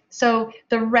flagellates. So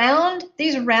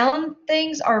these round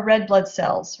things are red blood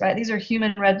cells, right? These are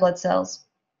human red blood cells.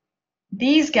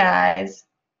 These guys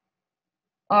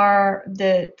are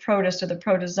the protist or the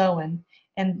protozoan,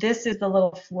 and this is the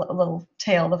little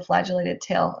tail, the flagellated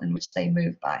tail in which they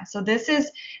move by. So this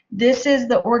is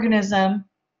the organism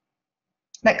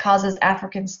that causes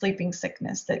African sleeping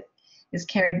sickness that is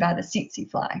carried by the tsetse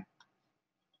fly.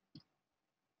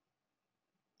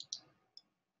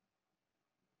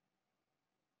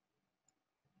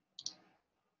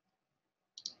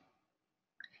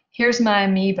 Here's my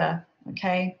amoeba,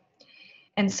 okay?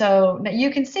 And so now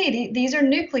you can see these are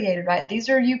nucleated, right? These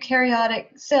are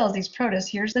eukaryotic cells, these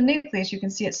protists. Here's the nucleus. You can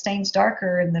see it stains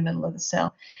darker in the middle of the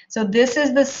cell. So this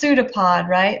is the pseudopod,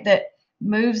 right, that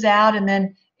moves out and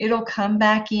then it'll come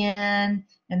back in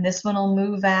and this one will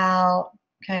move out,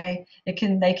 okay? They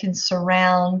can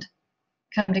surround,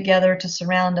 come together to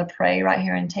surround a prey right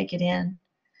here and take it in.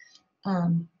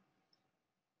 And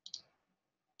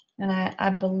I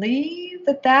believe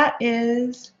that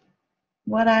is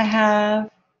what I have.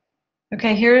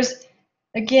 Okay, here's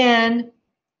again,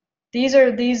 these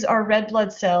are red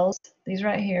blood cells. These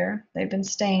right here, they've been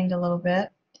stained a little bit.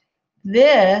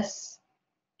 This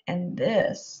and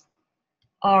this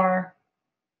are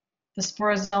the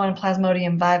Sporozoa and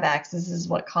Plasmodium vivax. This is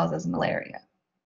what causes malaria.